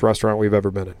and the best restaurant we've ever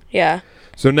been in. Yeah.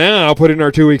 So now putting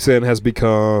our 2 weeks in has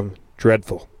become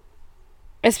dreadful.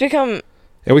 It's become...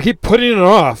 And we keep putting it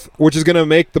off, which is going to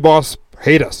make the boss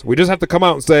hate us. We just have to come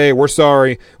out and say, we're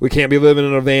sorry. We can't be living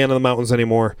in a van in the mountains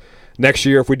anymore. Next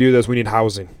year, if we do this, we need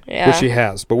housing. Yeah. Which she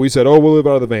has. But we said, we'll live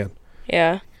out of the van.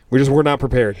 Yeah. We were not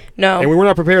prepared. No. And we were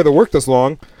not prepared to work this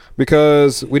long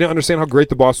because we didn't understand how great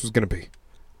the boss was going to be.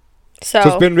 So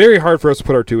it's been very hard for us to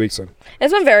put our 2 weeks in.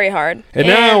 It's been very hard. And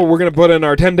now we're going to put in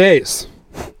our 10 days.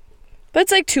 But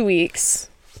it's like 2 weeks.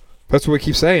 That's what we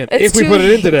keep saying. It's if we put it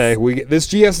in today, this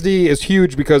GSD is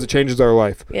huge because it changes our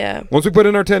life. Yeah. Once we put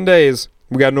in our 10 days,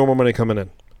 we got normal money coming in.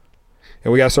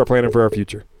 And we got to start planning for our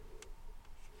future.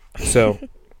 So,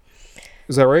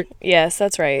 is that right? Yes,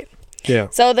 that's right. Yeah.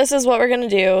 So this is what we're going to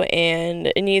do,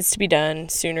 and it needs to be done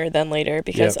sooner than later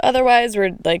because otherwise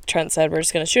we're, like Trent said, we're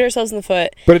just going to shoot ourselves in the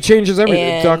foot. But it changes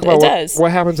everything. Talk about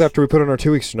what happens after we put in our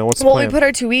 2 weeks. What's the plan? Well, we put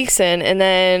our 2 weeks in, and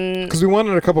then... Because we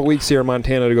wanted a couple weeks here in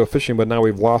Montana to go fishing, but now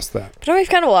we've lost that. But now we've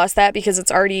kind of lost that because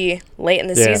it's already late in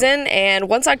the season, and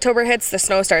once October hits, the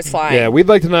snow starts flying. Yeah, we'd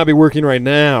like to not be working right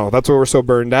now. That's why we're so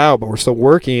burned out, but we're still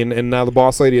working, and now the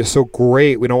boss lady is so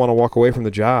great, we don't want to walk away from the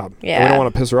job. Yeah. And we don't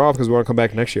want to piss her off because we want to come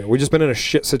back next year. We've just been in a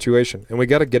shit situation. And we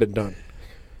got to get it done.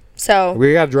 So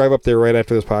we got to drive up there right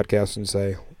after this podcast and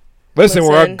say, listen.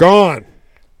 We're gone,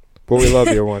 but we love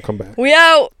you. We want to come back. We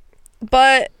out,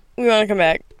 but we want to come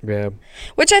back. Yeah.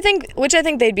 Which I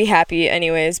think they'd be happy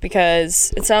anyways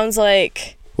because it sounds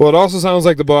like. Well, it also sounds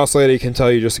like the boss lady can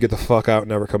tell you just to get the fuck out and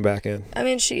never come back in. I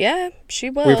mean, she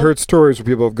will. We've heard stories where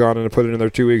people have gone in and put it in their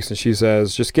 2 weeks, and she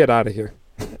says, just get out of here.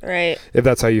 Right. If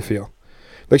that's how you feel.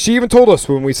 Like, she even told us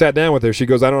when we sat down with her, she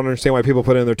goes, I don't understand why people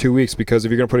put in their 2 weeks, because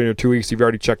if you're going to put in your 2 weeks, you've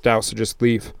already checked out, so just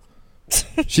leave.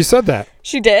 She said that.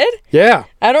 She did? Yeah.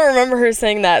 I don't remember her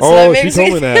saying that, so that she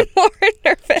told me that. More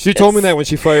nervous. She told me that when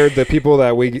she fired the people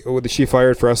that she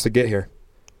fired for us to get here.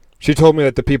 She told me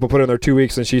that the people put in their 2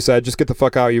 weeks, and she said, just get the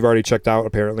fuck out, you've already checked out,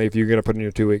 apparently, if you're going to put in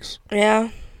your 2 weeks. Yeah.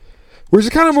 Which is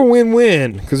kind of a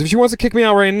win-win, because if she wants to kick me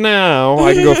out right now,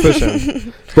 I can go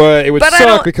fishing. But it would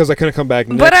suck because I couldn't come back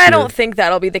next year. But I don't think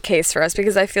that'll be the case for us,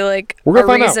 because I feel like we're gonna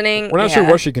find reasoning... out. We're not sure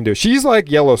what she can do. She's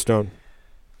like Yellowstone.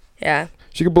 Yeah.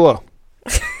 She could blow.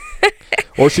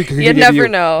 Or she could You give never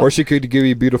know. Or she could give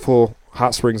you beautiful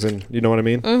hot springs, and you know what I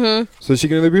mean. Mm-hmm. So she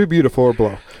can either be beautiful or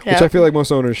blow, which I feel like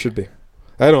most owners should be.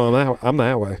 I don't know. I'm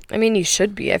that way. I mean, you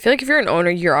should be. I feel like if you're an owner,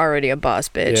 you're already a boss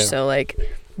bitch. Yeah. So like,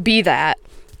 be that.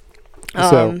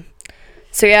 So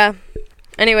yeah.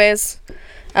 Anyways,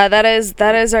 that is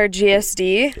our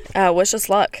GSD. Wish us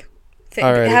luck.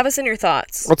 Alrighty. Have us in your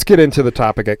thoughts. let's get into the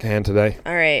topic at hand today.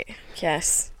 All right.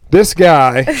 Yes. This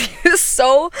guy It's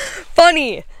so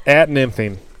funny. at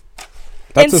Nymphing.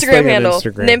 That's his Instagram thing on handle.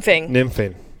 Instagram.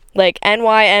 Nymphing. Like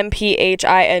NYMPHING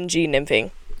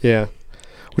Nymphing. Yeah.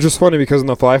 Which is funny because in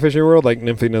the fly fishing world, like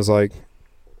nymphing is like,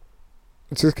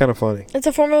 it's just kind of funny. It's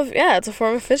a form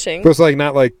of fishing. But it's like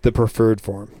not like the preferred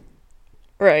form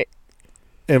Right.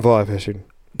 in fly fishing.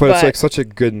 But it's like such a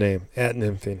good name, at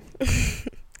nymphing.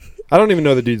 I don't even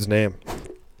know the dude's name.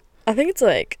 I think it's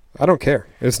like. I don't care.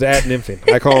 It's the at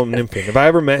nymphing. I call him nymphing. If I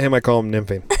ever met him, I call him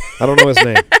nymphing. I don't know his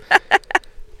name.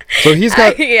 So he's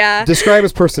got. Yeah. Describe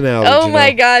his personality. Oh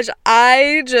my gosh.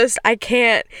 I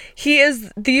can't. He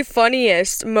is the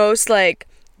funniest, most like,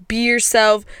 be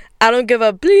yourself. I don't give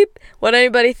a bleep what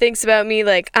anybody thinks about me.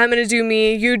 Like, I'm going to do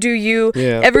me. You do you.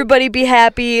 Yeah. Everybody be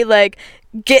happy. Like,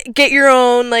 get your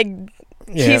own. Like,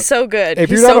 Yeah. he's so good. If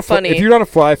He's you're not so funny. If you're not a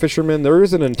fly fisherman, there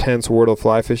is an intense world of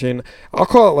fly fishing. I'll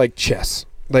call it like chess.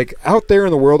 Like out there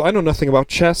in the world, I know nothing about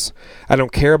chess. I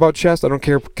don't care about chess. I don't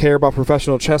care about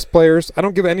professional chess players. I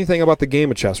don't give anything about the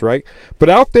game of chess, right? But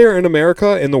out there in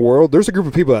America, in the world, there's a group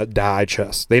of people that die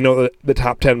chess. They know the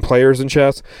top 10 players in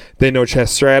chess. They know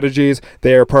chess strategies.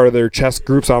 They are part of their chess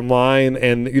groups online,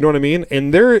 and you know what I mean?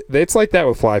 And it's like that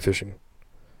with fly fishing.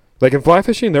 Like in fly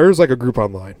fishing, there's like a group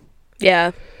online.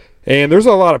 Yeah. And there's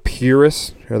a lot of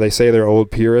purists, or they say they're old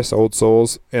purists, old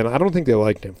souls, and I don't think they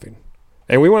like nymphing.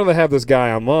 And we wanted to have this guy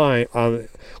online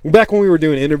back when we were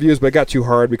doing interviews, but it got too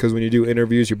hard because when you do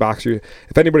interviews, you box your.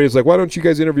 If anybody was like, "Why don't you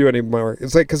guys interview anymore?"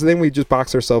 It's like because then we just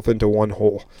box ourselves into one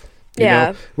hole. You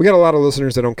know? We got a lot of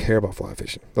listeners that don't care about fly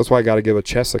fishing. That's why I got to give a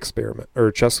chess experiment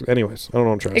or chess. Anyways, I don't know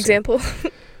what I'm trying to say. Example.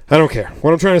 I don't care.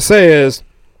 What I'm trying to say is,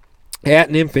 at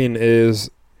nymphing is.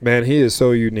 Man, he is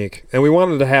so unique. And we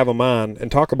wanted to have him on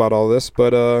and talk about all this,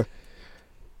 but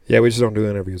yeah, we just don't do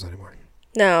interviews anymore.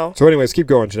 No. So anyways, keep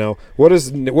going, Janelle. What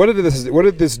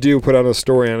did this dude put on a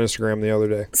story on Instagram the other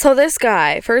day? So this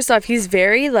guy, first off, he's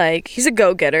very like, he's a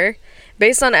go-getter.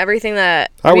 Based on everything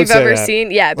that we've ever seen.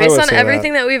 Yeah, based on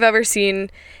everything that we've ever seen,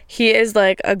 he is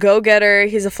like a go-getter.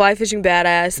 He's a fly fishing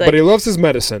badass. Like, but he loves his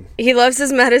medicine. He loves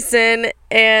his medicine,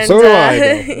 and so do I.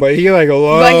 Though. But he like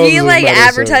loves. But he like medicine.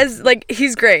 advertised like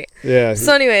he's great. Yeah.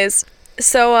 So anyways,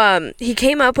 he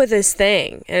came up with this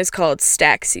thing, and it's called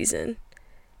Stack Season.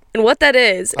 And what that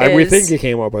is we think he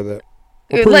came up with it.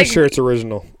 We're pretty sure it's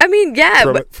original. I mean, yeah,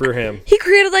 for him. He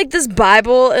created like this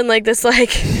Bible and like this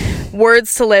like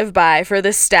words to live by for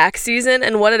this stack season,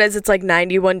 and what it is, it's like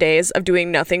 91 days of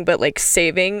doing nothing but like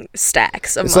saving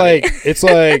stacks of money. It's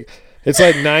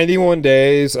like 91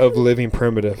 days of living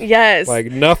primitive. Yes. Like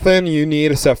nothing you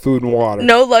need except food and water.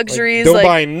 No luxuries. Don't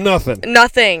buy nothing.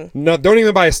 Nothing. No, don't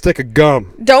even buy a stick of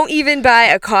gum. Don't even buy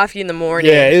a coffee in the morning.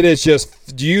 Yeah, it is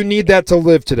just, do you need that to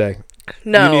live today?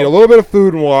 No. You need a little bit of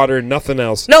food and water, nothing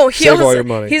else. No, save all your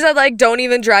money. He said, like, don't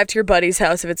even drive to your buddy's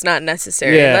house if it's not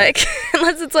necessary. Yeah. Like,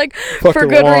 unless it's, like, Fucking for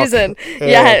good walk. reason. Yeah.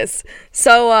 Yes.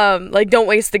 So, like, don't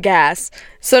waste the gas.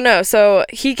 So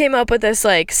he came up with this,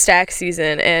 like, stack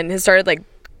season and has started,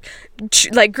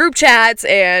 like group chats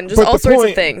and just all sorts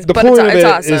of things. The but point it's of it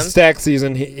awesome. is stack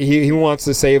season. He wants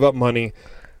to save up money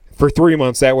for 3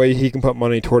 months. That way he can put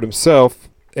money toward himself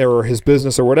or his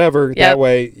business or whatever. Yep. That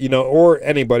way, or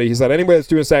anybody. He said anybody that's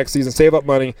doing stack season, save up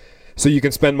money so you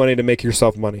can spend money to make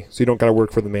yourself money. So you don't got to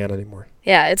work for the man anymore.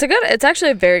 Yeah, it's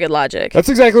actually a very good logic. That's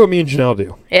exactly what me and Janelle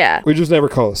do. Yeah. We just never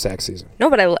call it stack season. No,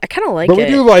 but I kind of like But it.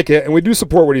 we do like it, and we do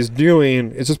support what he's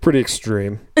doing. It's just pretty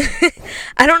extreme.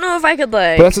 I don't know if I could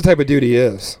But that's the type of dude he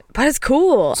is. But it's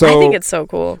cool. So, I think it's so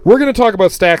cool. We're going to talk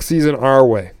about stack season our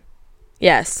way.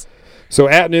 Yes. So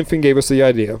at Nymphing gave us the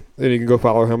idea, and you can go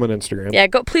follow him on Instagram. Yeah,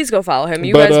 please go follow him.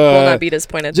 You guys will not be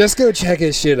disappointed. Just go check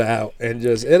his shit out, and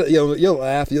just you'll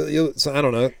laugh. You'll so I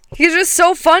don't know. He's just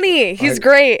so funny. He's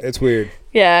great. It's weird.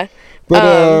 Yeah.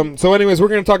 But so anyways, we're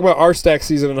gonna talk about our stack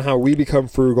season and how we become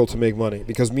frugal to make money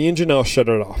because me and Janelle shut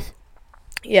it off.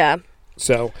 Yeah.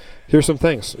 So here's some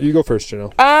things. You go first,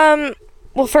 Janelle.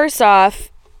 Well, first off,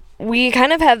 we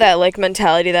kind of have that like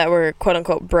mentality that we're quote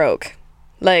unquote broke.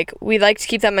 Like, we like to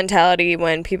keep that mentality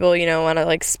when people, want to,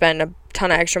 like, spend a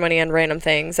ton of extra money on random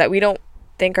things that we don't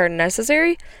think are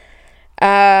necessary.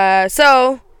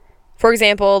 So, for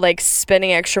example, like,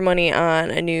 spending extra money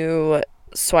on a new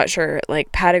sweatshirt,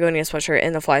 like, Patagonia sweatshirt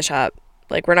in the fly shop.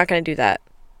 Like, we're not going to do that.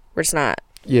 We're just not.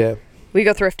 Yeah. We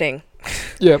go thrifting.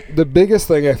 Yeah. The biggest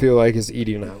thing I feel like is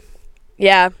eating out.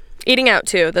 Yeah. Eating out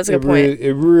too. That's a good point.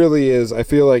 It really is. I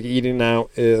feel like eating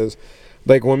out is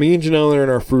like when me and Janelle are in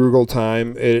our frugal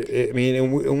time. We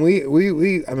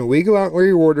go out. We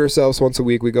reward ourselves once a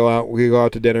week. We go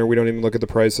out to dinner. We don't even look at the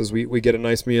prices. We get a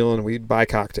nice meal and we buy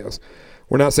cocktails.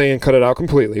 We're not saying cut it out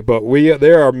completely, but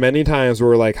there are many times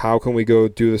where we're like, how can we go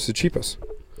do this the cheapest?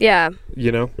 Yeah.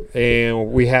 You know,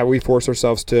 and we force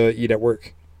ourselves to eat at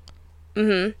work.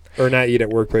 Mm-hmm. Or not eat at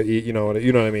work, but eat. You know what I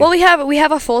mean? Well, we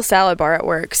have a full salad bar at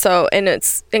work, so and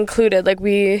it's included. Like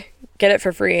we get it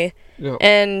for free,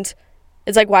 and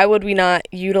it's like, why would we not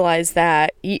utilize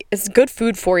that? It's good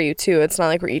food for you too. It's not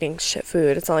like we're eating shit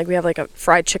food. It's not like we have like a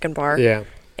fried chicken bar. Yeah.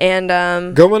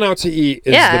 And going out to eat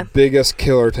is the biggest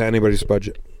killer to anybody's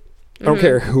budget. I don't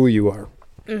care who you are.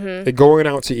 Mm-hmm. Going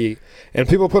out to eat, and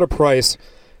people put a price.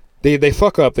 They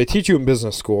fuck up. They teach you in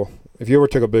business school. If you ever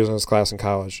took a business class in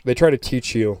college, they try to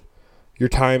teach you your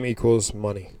time equals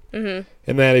money. Mm-hmm.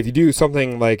 And that if you do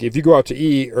something like if you go out to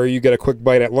eat or you get a quick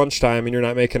bite at lunchtime and you're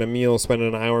not making a meal, spending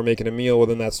an hour making a meal, well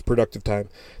then that's productive time.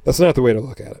 That's not the way to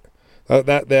look at it.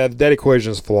 That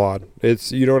equation is flawed.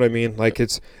 It's, you know what I mean? Like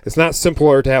it's not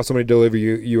simpler to have somebody deliver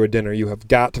you a dinner. You have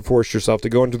got to force yourself to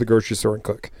go into the grocery store and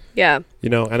cook. Yeah. You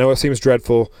know, I know it seems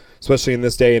dreadful, especially in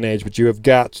this day and age, but you have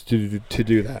got to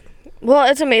do that. Well,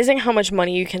 it's amazing how much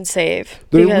money you can save.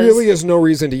 There really is no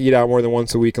reason to eat out more than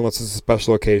once a week unless it's a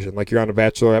special occasion, like you're on a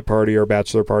bachelorette party or a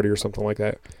bachelor party or something like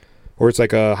that, or it's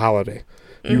like a holiday.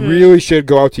 Mm-hmm. You really should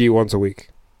go out to eat once a week.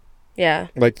 Yeah.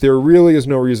 Like, there really is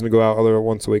no reason to go out other than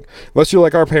once a week. Unless you're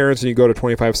like our parents and you go to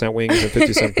 25-cent wings and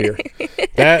 50-cent beer.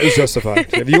 That is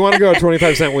justified. If you want to go to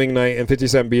 25-cent wing night and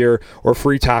 50-cent beer or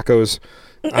free tacos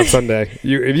on Sunday,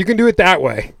 if you can do it that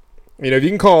way, you know, if you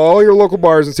can call all your local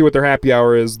bars and see what their happy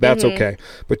hour is, that's okay.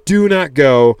 But do not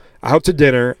go out to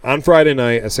dinner on Friday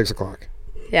night at 6 o'clock.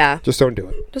 Yeah. Just don't do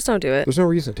it. Just don't do it. There's no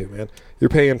reason to, man.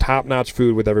 You're paying top-notch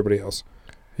food with everybody else,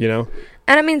 you know?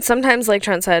 And I mean, sometimes, like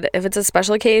Trent said, if it's a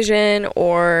special occasion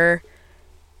or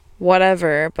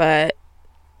whatever, but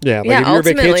yeah, like if you're on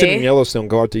vacation in Yellowstone,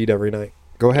 go out to eat every night.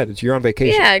 Go ahead. You're on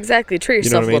vacation. Yeah, exactly. Treat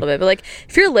yourself a little bit. But like,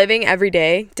 if you're living every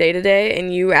day, day to day,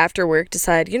 and you after work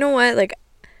decide, you know what, like,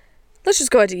 let's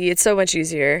just go out to eat. It's so much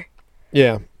easier.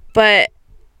 Yeah. But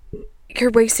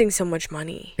you're wasting so much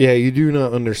money. Yeah, you do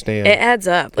not understand. It adds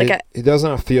up. Like it does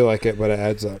not feel like it, but it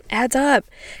adds up. Adds up.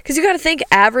 Because you got to think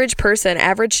average person,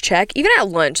 average check, even at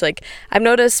lunch. Like, I've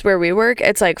noticed where we work,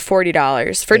 it's like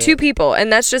 $40 for two people.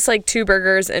 And that's just like 2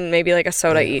 burgers and maybe like a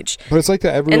soda each. But it's like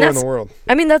that everywhere in the world.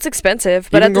 I mean, that's expensive.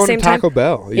 But even at the same time. Taco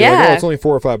Bell. You're like, oh, it's only $4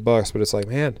 or $5. But it's like,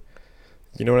 man.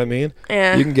 You know what I mean?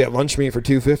 Yeah. You can get lunch meat for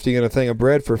 $2.50 and a thing of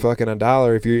bread for fucking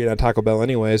 $1 if you're eating at Taco Bell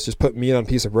anyways. Just put meat on a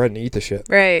piece of bread and eat the shit.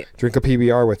 Right. Drink a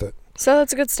PBR with it. So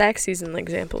that's a good stack season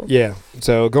example. Yeah.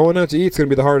 So going out to eat is going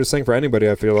to be the hardest thing for anybody,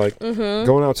 I feel like. Mm-hmm.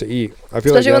 Going out to eat. I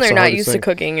feel especially like when they're not used to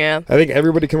cooking, yeah. I think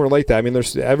everybody can relate that. I mean,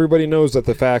 everybody knows that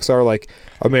the facts are like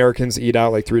Americans eat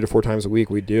out like 3 to 4 times a week.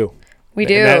 We do. We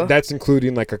do. And that's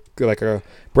including like a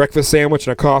breakfast sandwich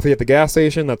and a coffee at the gas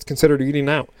station. That's considered eating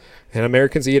out. And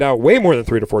Americans eat out way more than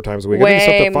 3 to 4 times a week. I think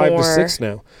it's up to 5 to 6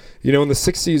 now. You know, in the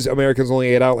 60s, Americans only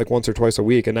ate out like once or twice a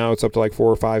week, and now it's up to like 4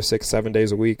 or 5, 6, 7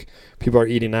 days a week. People are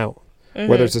eating out. Mm-hmm.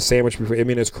 Whether it's a sandwich before, I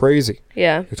mean, it's crazy.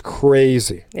 Yeah. It's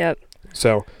crazy. Yep.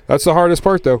 So that's the hardest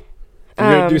part, though. If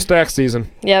you're going to do stack season.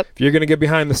 Yep. If you're going to get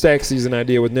behind the stack season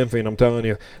idea with nymphing, I'm telling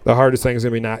you, the hardest thing is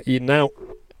going to be not eating out.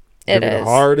 It is the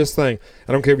hardest thing.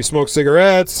 I don't care if you smoke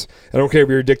cigarettes. I don't care if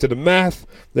you're addicted to meth.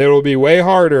 It will be way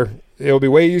harder. It will be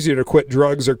way easier to quit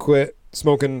drugs or quit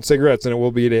smoking cigarettes than it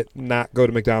will be to not go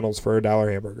to McDonald's for a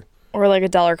 $1 hamburger. Or like a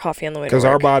 $1 coffee on the way to work. Because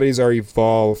our bodies are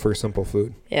evolved for simple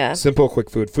food. Yeah. Simple,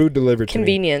 quick food. Food delivered to me.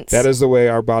 Convenience. That is the way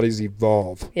our bodies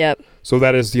evolve. Yep. So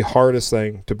that is the hardest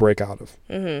thing to break out of.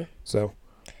 Mm-hmm. So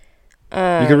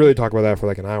you could really talk about that for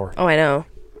like an hour. Oh, I know.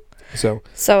 So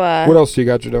what else do you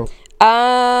got, Jado?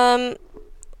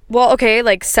 Well, okay,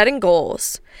 like setting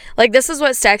goals. Like this is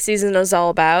what stack season is all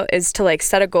about, is to like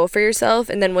set a goal for yourself,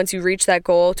 and then once you reach that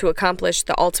goal, to accomplish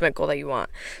the ultimate goal that you want.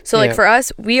 So like for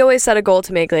us, we always set a goal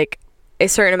to make like a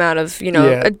certain amount of, you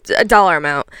know, a dollar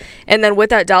amount. And then with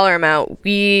that dollar amount,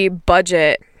 we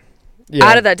budget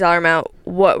out of that dollar amount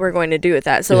what we're going to do with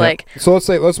that. So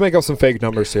let's make up some fake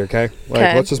numbers here, okay?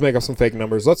 Let's just make up some fake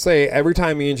numbers. Let's say every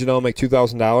time me and Janelle make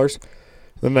 $2,000,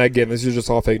 then again, these are just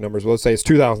all fake numbers. But let's say it's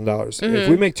 $2,000. Mm-hmm. If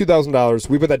we make $2,000,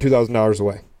 we put that $2,000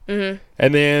 away. Mm-hmm.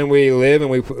 and then we live and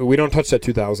we don't touch that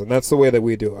 2,000. That's the way that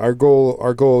we do. Our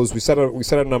goal is we set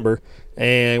a number,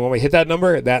 and when we hit that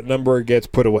number gets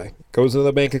put away, goes into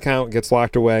the bank account, gets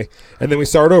locked away, and then we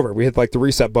start over. We hit like the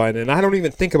reset button, and I don't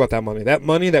even think about that money. That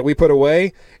money that we put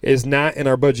away is not in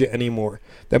our budget anymore.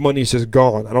 That money is just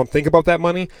gone. I don't think about that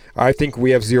money. I think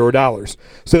we have $0.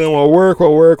 So then we'll work,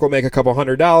 we'll make a couple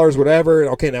 $100, whatever.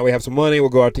 Okay, now we have some money. We'll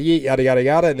go out to eat, yada, yada,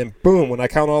 yada. And then boom, when I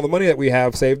count all the money that we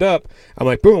have saved up, I'm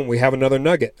like, boom, we have another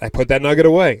nugget. I put that nugget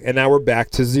away, and now we're back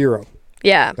to zero.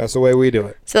 Yeah. That's the way we do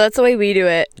it. So that's the way we do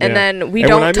it. And Yeah. then we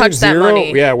And when I don't mean touch that zero,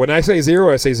 money. Yeah, when I say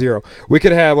zero, I say zero. We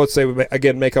could have, let's say,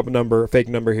 again, make up a number, a fake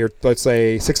number here. Let's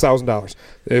say $6,000.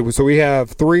 So we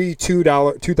have three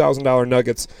 $2,000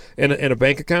 nuggets in a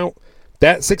bank account.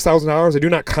 That $6,000, I do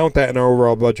not count that in our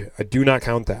overall budget. I do not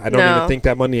count that. I don't No. even think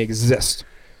that money exists.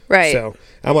 Right. So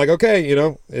I'm like, okay,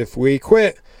 if we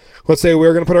quit, let's say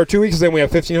we're going to put our 2 weeks in, we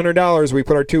have $1,500. We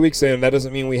put our 2 weeks in. That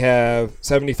doesn't mean we have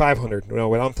 $7,500.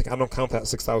 No, I don't count that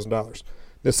 $6,000.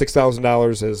 The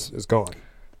 $6,000 is gone.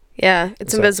 Yeah,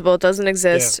 it's So- invisible. It doesn't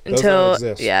exist Yeah, doesn't until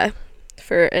exist. yeah,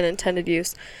 for an intended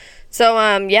use. So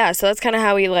so that's kind of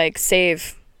how we like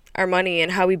save our money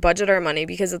and how we budget our money,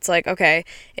 because it's like, okay,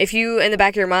 if you in the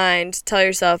back of your mind tell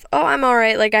yourself, oh, I'm all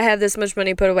right, like I have this much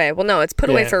money put away. Well, no, it's put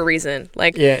away Yeah. for a reason.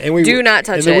 Like, Yeah, and we do not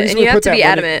touch and the it, reason and we you have put to that be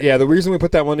money- adamant. Yeah, the reason we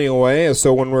put that money away is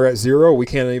so when we're at zero, we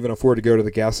can't even afford to go to the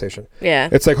gas station. Yeah.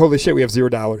 It's like, holy shit, we have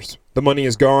 $0. The money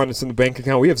is gone. It's in the bank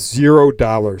account. We have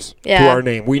 $0 to Yeah. our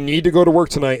name. We need to go to work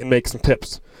tonight and make some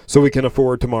tips so we can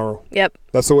afford tomorrow. Yep.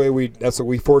 That's the way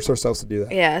we force ourselves to do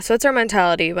that. Yeah. So it's our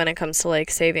mentality when it comes to like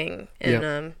saving and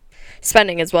Yeah.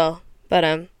 spending as well. But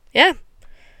yeah.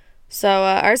 So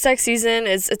our sex season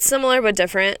it's similar but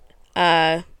different.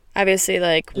 Obviously,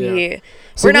 like So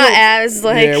we're not as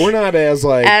like we're not as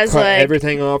like as, cut like-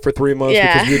 everything off for 3 months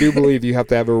Yeah. because we do believe you have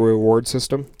to have a reward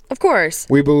system. of course.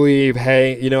 We believe,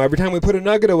 hey, every time we put a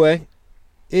nugget away,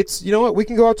 it's, you know what, we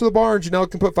can go out to the bar and Janelle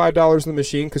can put $5 in the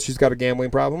machine because she's got a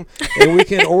gambling problem, and we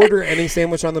can order any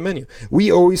sandwich on the menu. We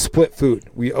always split food.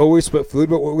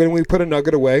 But when we put a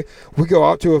nugget away, we go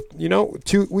out to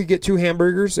we get 2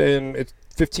 hamburgers and it's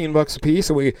 $15 a piece,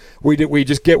 and we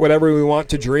just get whatever we want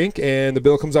to drink, and the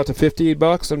bill comes out to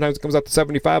 $58. Sometimes it comes out to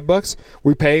 $75.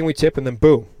 We pay and we tip, and then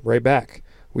boom, right back.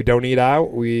 We don't eat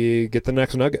out. We get the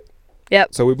next nugget.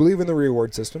 Yep. So we believe in the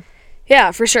reward system.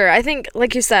 Yeah, for sure. I think,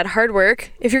 like you said, hard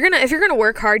work. If you're gonna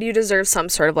work hard, you deserve some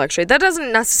sort of luxury. That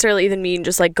doesn't necessarily even mean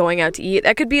just like going out to eat.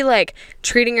 That could be like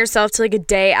treating yourself to like a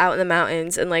day out in the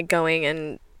mountains and like going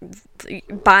and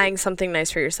buying something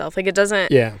nice for yourself. Like it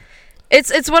doesn't. Yeah.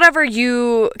 It's whatever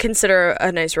you consider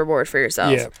a nice reward for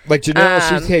yourself. Yeah, like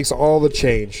Janelle, she takes all the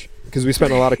change because we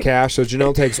spend a lot of cash. So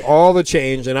Janelle takes all the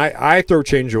change, and I throw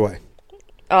change away.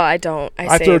 Oh, I don't.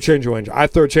 I throw change away. I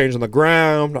throw change on the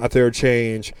ground. I throw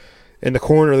change in the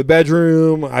corner of the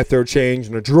bedroom. I throw change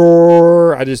in a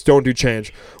drawer. I just don't do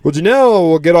change. Well, Janelle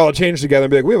will get all the change together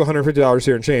and be like, we have $150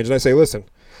 here in change. And I say, listen,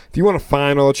 if you want to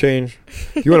find all the change,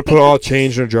 if you want to put all the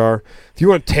change in a jar, if you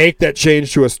want to take that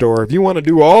change to a store, if you want to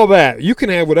do all that, you can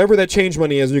have whatever that change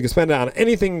money is, and you can spend it on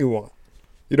anything you want.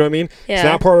 You know what I mean? Yeah. It's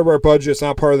not part of our budget. It's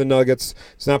not part of the nuggets.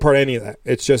 It's not part of any of that.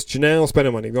 It's just Janelle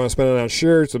spending money. If you want to spend it on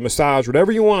shirts, a massage,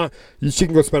 whatever you want, she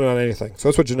can go spend it on anything. So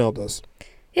that's what Janelle does.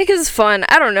 Yeah, because it's fun.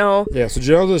 I don't know. Yeah, so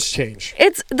Janelle does change.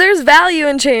 There's value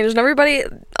in change, and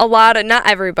not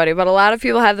everybody, but a lot of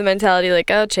people have the mentality like,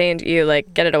 oh, change, you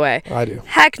like get it away. I do.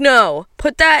 Heck no.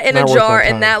 Put that in Not a worth jar, my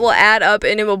time. and that will add up,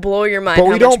 and it will blow your mind. But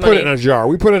how we don't much put money. it in a jar.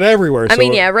 We put it everywhere. I so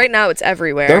mean, yeah, right now it's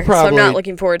everywhere. They're So I'm probably- not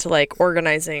looking forward to like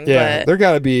organizing. Yeah, but they're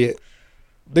gotta be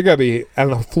on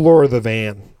the floor of the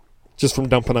van, just from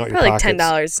dumping out your probably like pockets.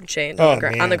 $10 in change Oh, on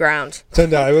the man. ground.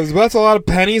 $10. That's a lot of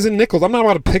pennies and nickels. I'm not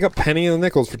about to pick up pennies and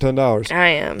nickels for $10. I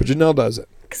am. But Janelle does it.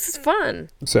 Because it's fun.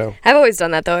 So I've always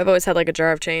done that, though. I've always had like a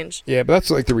jar of change. yeah, but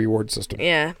that's like the reward system.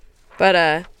 Yeah. But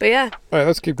yeah. All right,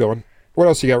 let's keep going. What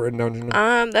else you got written down,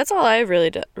 Janelle? That's all I've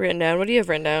really written down. What do you have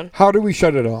written down? How do we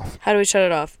shut it off? How do we shut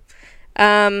it off?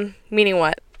 Meaning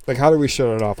what? Like, how do we shut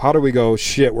it off? How do we go,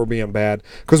 shit, we're being bad?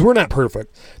 Because we're not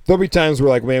perfect. There'll be times we're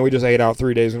like, man, we just ate out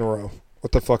 3 days in a row.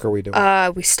 What the fuck are we doing?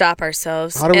 We stop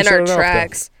ourselves How do we in shut our it off, though?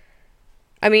 tracks.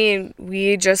 I mean,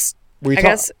 we just, we I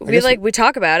guess we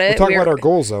talk about it. We talk about our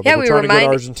goals, though. Yeah, we're we trying to go to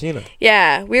remind- Argentina.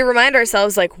 Yeah, we remind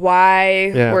ourselves like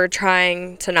why Yeah. we're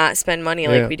trying to not spend money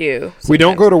like Yeah. we do. We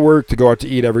don't sometimes. go to work to go out to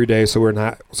eat every day, so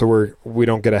we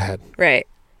don't get ahead. Right,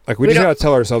 Like, we We just don't- gotta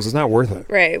tell ourselves it's not worth it.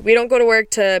 right. We don't go to work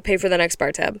to pay for the next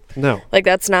bar tab. No. Like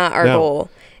that's not our No. goal.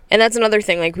 And that's another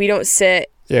thing. Like we don't sit.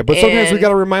 Yeah, but sometimes we And-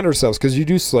 gotta remind ourselves because you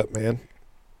do slip, man.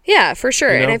 Yeah, for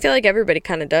sure. You And know? I feel like everybody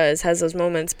kind of has those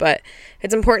moments, but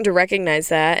it's important to recognize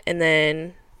that and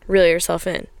then reel yourself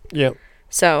in. Yeah.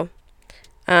 So,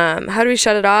 how do we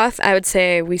shut it off? I would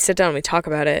say we sit down and we talk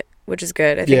about it, which is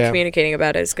good. I think communicating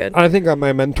about it is good. I think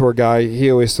my mentor guy,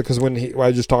 he always, because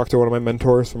I just talked to one of my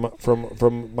mentors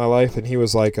from my life, and he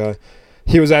was like,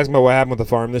 he was asking about what happened with the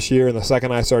farm this year, and the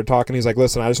second I started talking, he's like,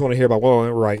 listen, I just want to hear about what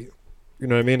went right. You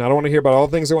know what I mean? I don't want to hear about all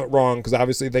the things that went wrong, because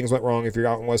obviously things went wrong if you're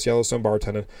out in West Yellowstone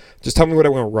bartending. Just tell me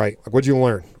what went right. Like, what'd you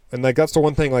learn? And like that's the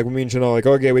one thing, like me and Janelle, like,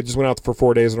 okay, we just went out for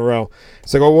 4 days in a row.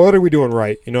 It's like, oh, what are we doing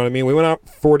right? You know what I mean? We went out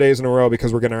 4 days in a row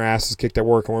because we're getting our asses kicked at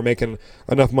work, and we're making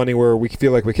enough money where we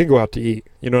feel like we can go out to eat.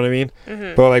 You know what I mean?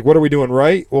 Mm-hmm. But like, what are we doing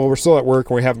right? Well, we're still at work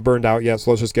and we haven't burned out yet,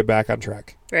 so let's just get back on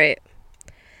track. Right.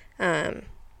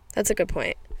 That's a good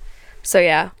point. So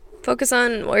yeah, focus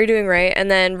on what you're doing right,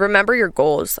 and then remember your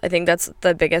goals. I think that's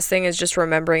the biggest thing, is just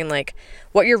remembering like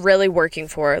what you're really working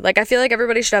for. Like, I feel like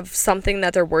everybody should have something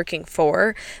that they're working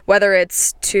for, whether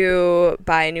it's to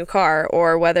buy a new car,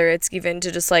 or whether it's even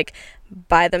to just like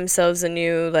buy themselves a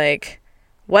new, like,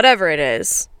 whatever it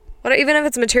is, even if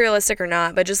it's materialistic or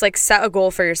not, but just like set a goal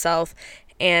for yourself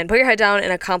and put your head down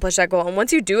and accomplish that goal. And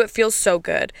once you do, it feels so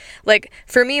good. Like,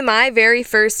 for me, my very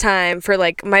first time, for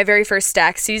like my very first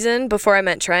stack season before I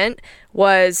met Trent,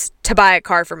 was to buy a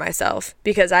car for myself,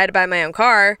 because I had to buy my own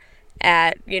car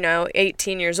at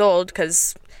 18 years old,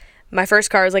 because my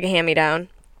first car was like a hand-me-down,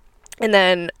 and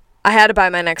then I had to buy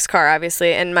my next car,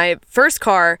 obviously, and my first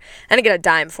car I didn't get a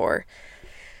dime for.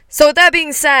 So with that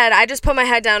being said, I just put my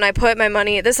head down, I put my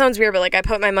money, this sounds weird, but like I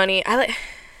put my money,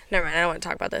 never mind, I don't want to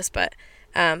talk about this, but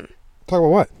talk about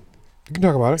what? You can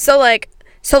talk about it. So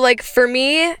like for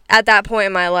me, at that point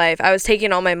in my life, I was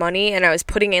taking all my money and I was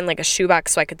putting in like a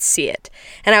shoebox so I could see it.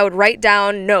 And I would write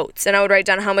down notes, and I would write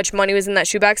down how much money was in that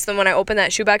shoebox. Then when I opened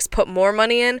that shoebox, put more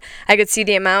money in, I could see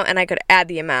the amount and I could add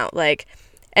the amount. Like,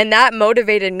 and that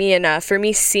motivated me enough, for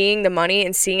me seeing the money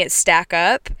and seeing it stack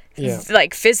up,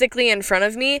 like physically in front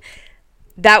of me.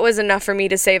 That was enough for me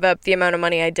to save up the amount of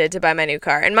money I did to buy my new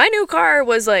car. And my new car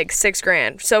was like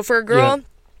 $6,000. So for a girl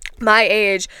my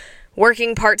age,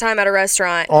 working part-time at a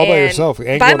restaurant, all by yourself,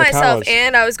 and by myself,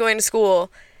 and I was going to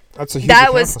school, that's a huge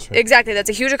accomplishment. That's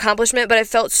a huge accomplishment. But it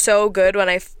felt so good when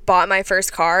I bought my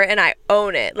first car, and I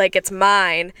own it, like it's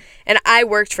mine, and I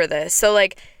worked for this. So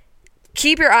like,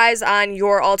 keep your eyes on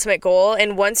your ultimate goal,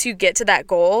 and once you get to that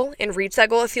goal and reach that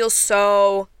goal, it feels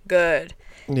so good.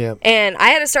 Yeah. And I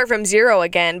had to start from zero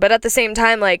again, but at the same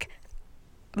time, like,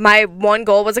 my one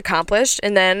goal was accomplished,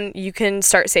 and then you can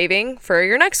start saving for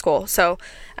your next goal. So,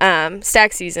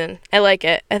 stack season, I like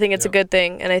it. I think it's a good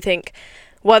thing, and I think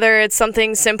whether it's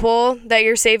something simple that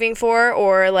you're saving for,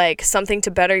 or like something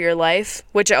to better your life,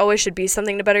 which it always should be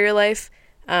something to better your life,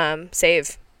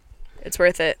 save. It's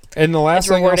worth it. And the last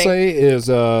thing I'll say is,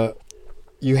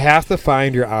 you have to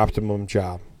find your optimum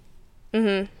job.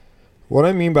 Mm-hmm. What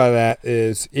I mean by that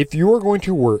is, if you are going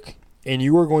to work and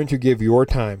you are going to give your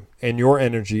time and your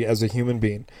energy as a human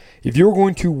being, if you're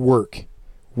going to work,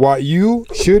 what you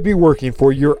should be working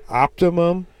for your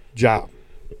optimum job.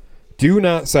 Do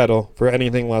not settle for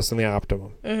anything less than the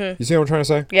optimum. Mm-hmm. You see what I'm trying to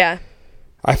say? Yeah.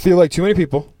 I feel like too many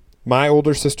people, my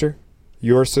older sister,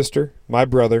 your sister, my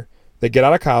brother, they get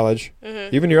out of college,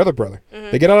 even your other brother,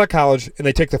 they get out of college and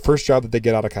they take the first job that they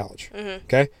get out of college.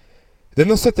 Okay? Then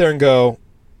they'll sit there and go,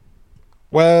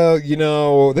 well,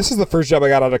 this is the first job I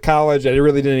got out of college. I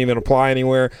really didn't even apply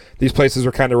anywhere. These places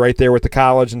were kind of right there with the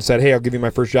college and said, hey, I'll give you my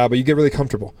first job, but you get really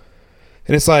comfortable.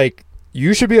 And it's like,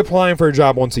 you should be applying for a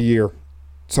job once a year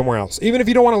somewhere else. Even if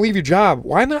you don't want to leave your job,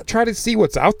 why not try to see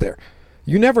what's out there?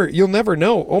 You'll never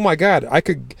know. Oh my God, I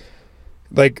could,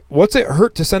 like, what's it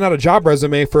hurt to send out a job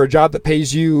resume for a job that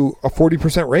pays you a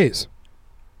 40% raise?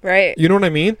 Right. You know what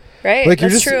I mean? Right. Like,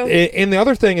 that's true. And the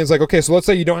other thing is, like, okay, so let's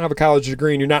say you don't have a college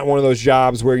degree and you're not in one of those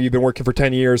jobs where you've been working for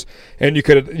 10 years and you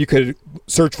could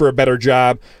search for a better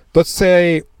job. Let's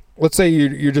say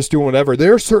you're just doing whatever.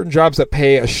 There are certain jobs that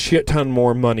pay a shit ton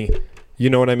more money. You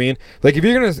know what I mean? Like, if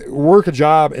you're going to work a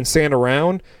job and stand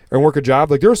around and work a job,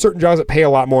 like, there are certain jobs that pay a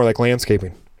lot more, like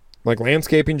landscaping. Like,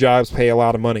 landscaping jobs pay a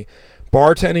lot of money.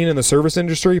 Bartending in the service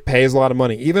industry pays a lot of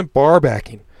money. Even bar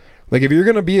backing. Like, if you're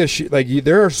going to be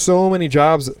there are so many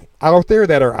jobs out there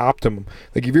that are optimum.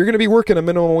 Like, if you're going to be working a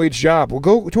minimum wage job, well,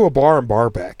 go to a bar and bar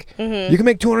back. Mm-hmm. You can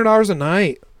make $200 a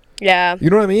night. Yeah. You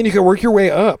know what I mean? You can work your way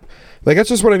up. Like, that's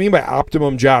just what I mean by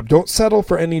optimum job. Don't settle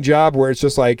for any job where it's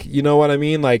just like, you know what I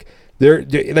mean? Like,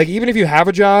 even if you have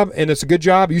a job and it's a good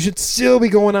job, you should still be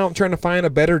going out and trying to find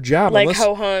a better job. Like,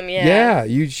 ho-hum, yeah. Yeah,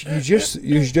 you just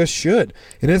should.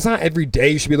 And it's not every day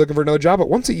you should be looking for another job, but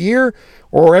once a year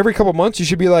or every couple months, you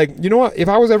should be like, you know what? If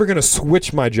I was ever going to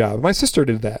switch my job, my sister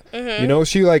did that. Mm-hmm.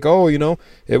 She like,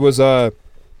 it was, I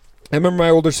remember my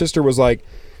older sister was like,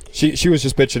 she was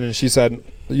just bitching, and she said,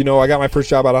 you know, I got my first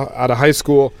job out of high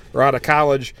school or out of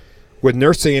college with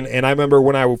nursing, and I remember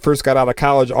when I first got out of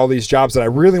college, all these jobs that I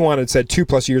really wanted said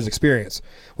 2+ years experience.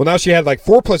 Well, now she had like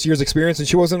 4+ years experience, and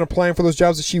she wasn't applying for those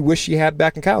jobs that she wished she had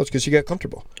back in college because she got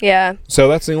comfortable. Yeah. So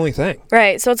that's the only thing.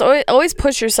 Right. So it's always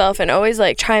push yourself and always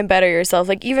like try and better yourself.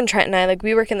 Like even Trent and I, like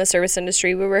we work in the service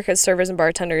industry. We work as servers and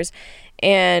bartenders,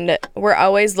 and we're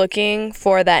always looking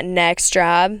for that next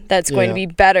job that's going to be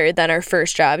better than our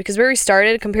first job, because where we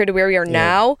started compared to where we are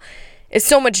now is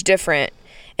so much different.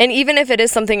 And even if it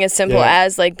is something as simple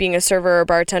as like being a server or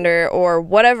bartender or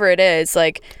whatever it is,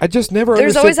 like I just never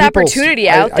there's always opportunity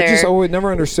out there. I just always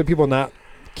never understood people not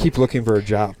keep looking for a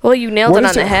job. Well, you nailed it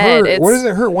on the head. What does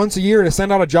it hurt once a year to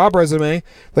send out a job resume?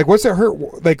 Like, what's it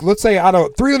hurt? Like, let's say out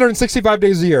of 365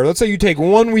 days a year, let's say you take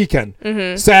one weekend,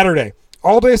 Saturday.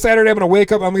 All day Saturday, I'm going to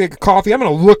wake up, I'm going to get coffee, I'm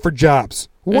going to look for jobs.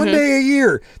 One day a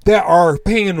year that are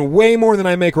paying way more than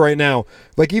I make right now.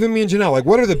 Like, even me and Janelle, like,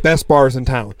 what are the best bars in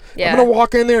town? Yeah. I'm going to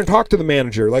walk in there and talk to the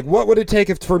manager. Like, what would it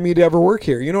take for me to ever work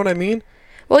here? You know what I mean?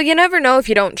 Well, you never know if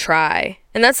you don't try.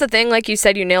 And that's the thing, like you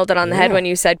said, you nailed it on the head when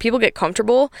you said people get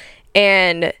comfortable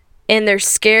and they're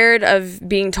scared of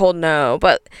being told no.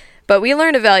 But we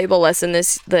learned a valuable lesson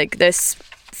this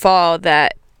fall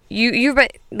that you've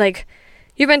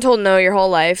been told no your whole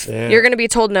life. Yeah. You're going to be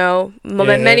told no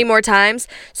many more times.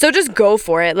 So just go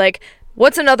for it. Like,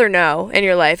 what's another no in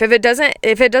your life? If it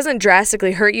doesn't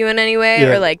drastically hurt you in any way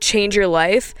or like change your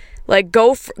life, like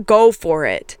go for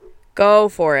it. Go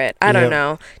for it. I don't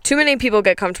know. Too many people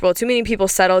get comfortable. Too many people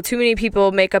settle. Too many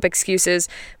people make up excuses.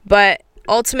 But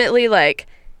ultimately, like,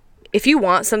 if you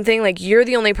want something, like, you're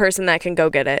the only person that can go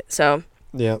get it. So,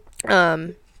 yeah.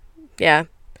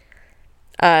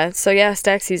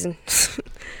 Stack season.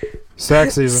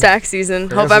 Stack season. Stack season.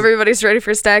 Hope everybody's ready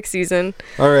for stack season.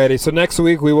 Alrighty. So next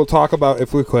week we will talk about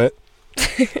if we quit.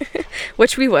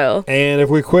 Which we will. And if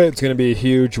we quit, it's going to be a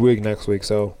huge week next week.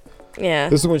 So yeah.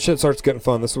 This is when shit starts getting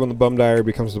fun. This is when the bum diary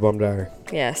becomes the bum diary.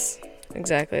 Yes.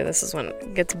 Exactly. This is when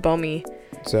it gets bummy.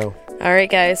 So. All right,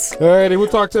 guys. Alrighty. We'll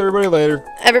talk to everybody later.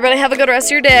 Everybody have a good rest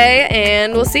of your day,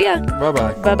 and we'll see ya.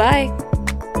 Bye-bye. Bye-bye.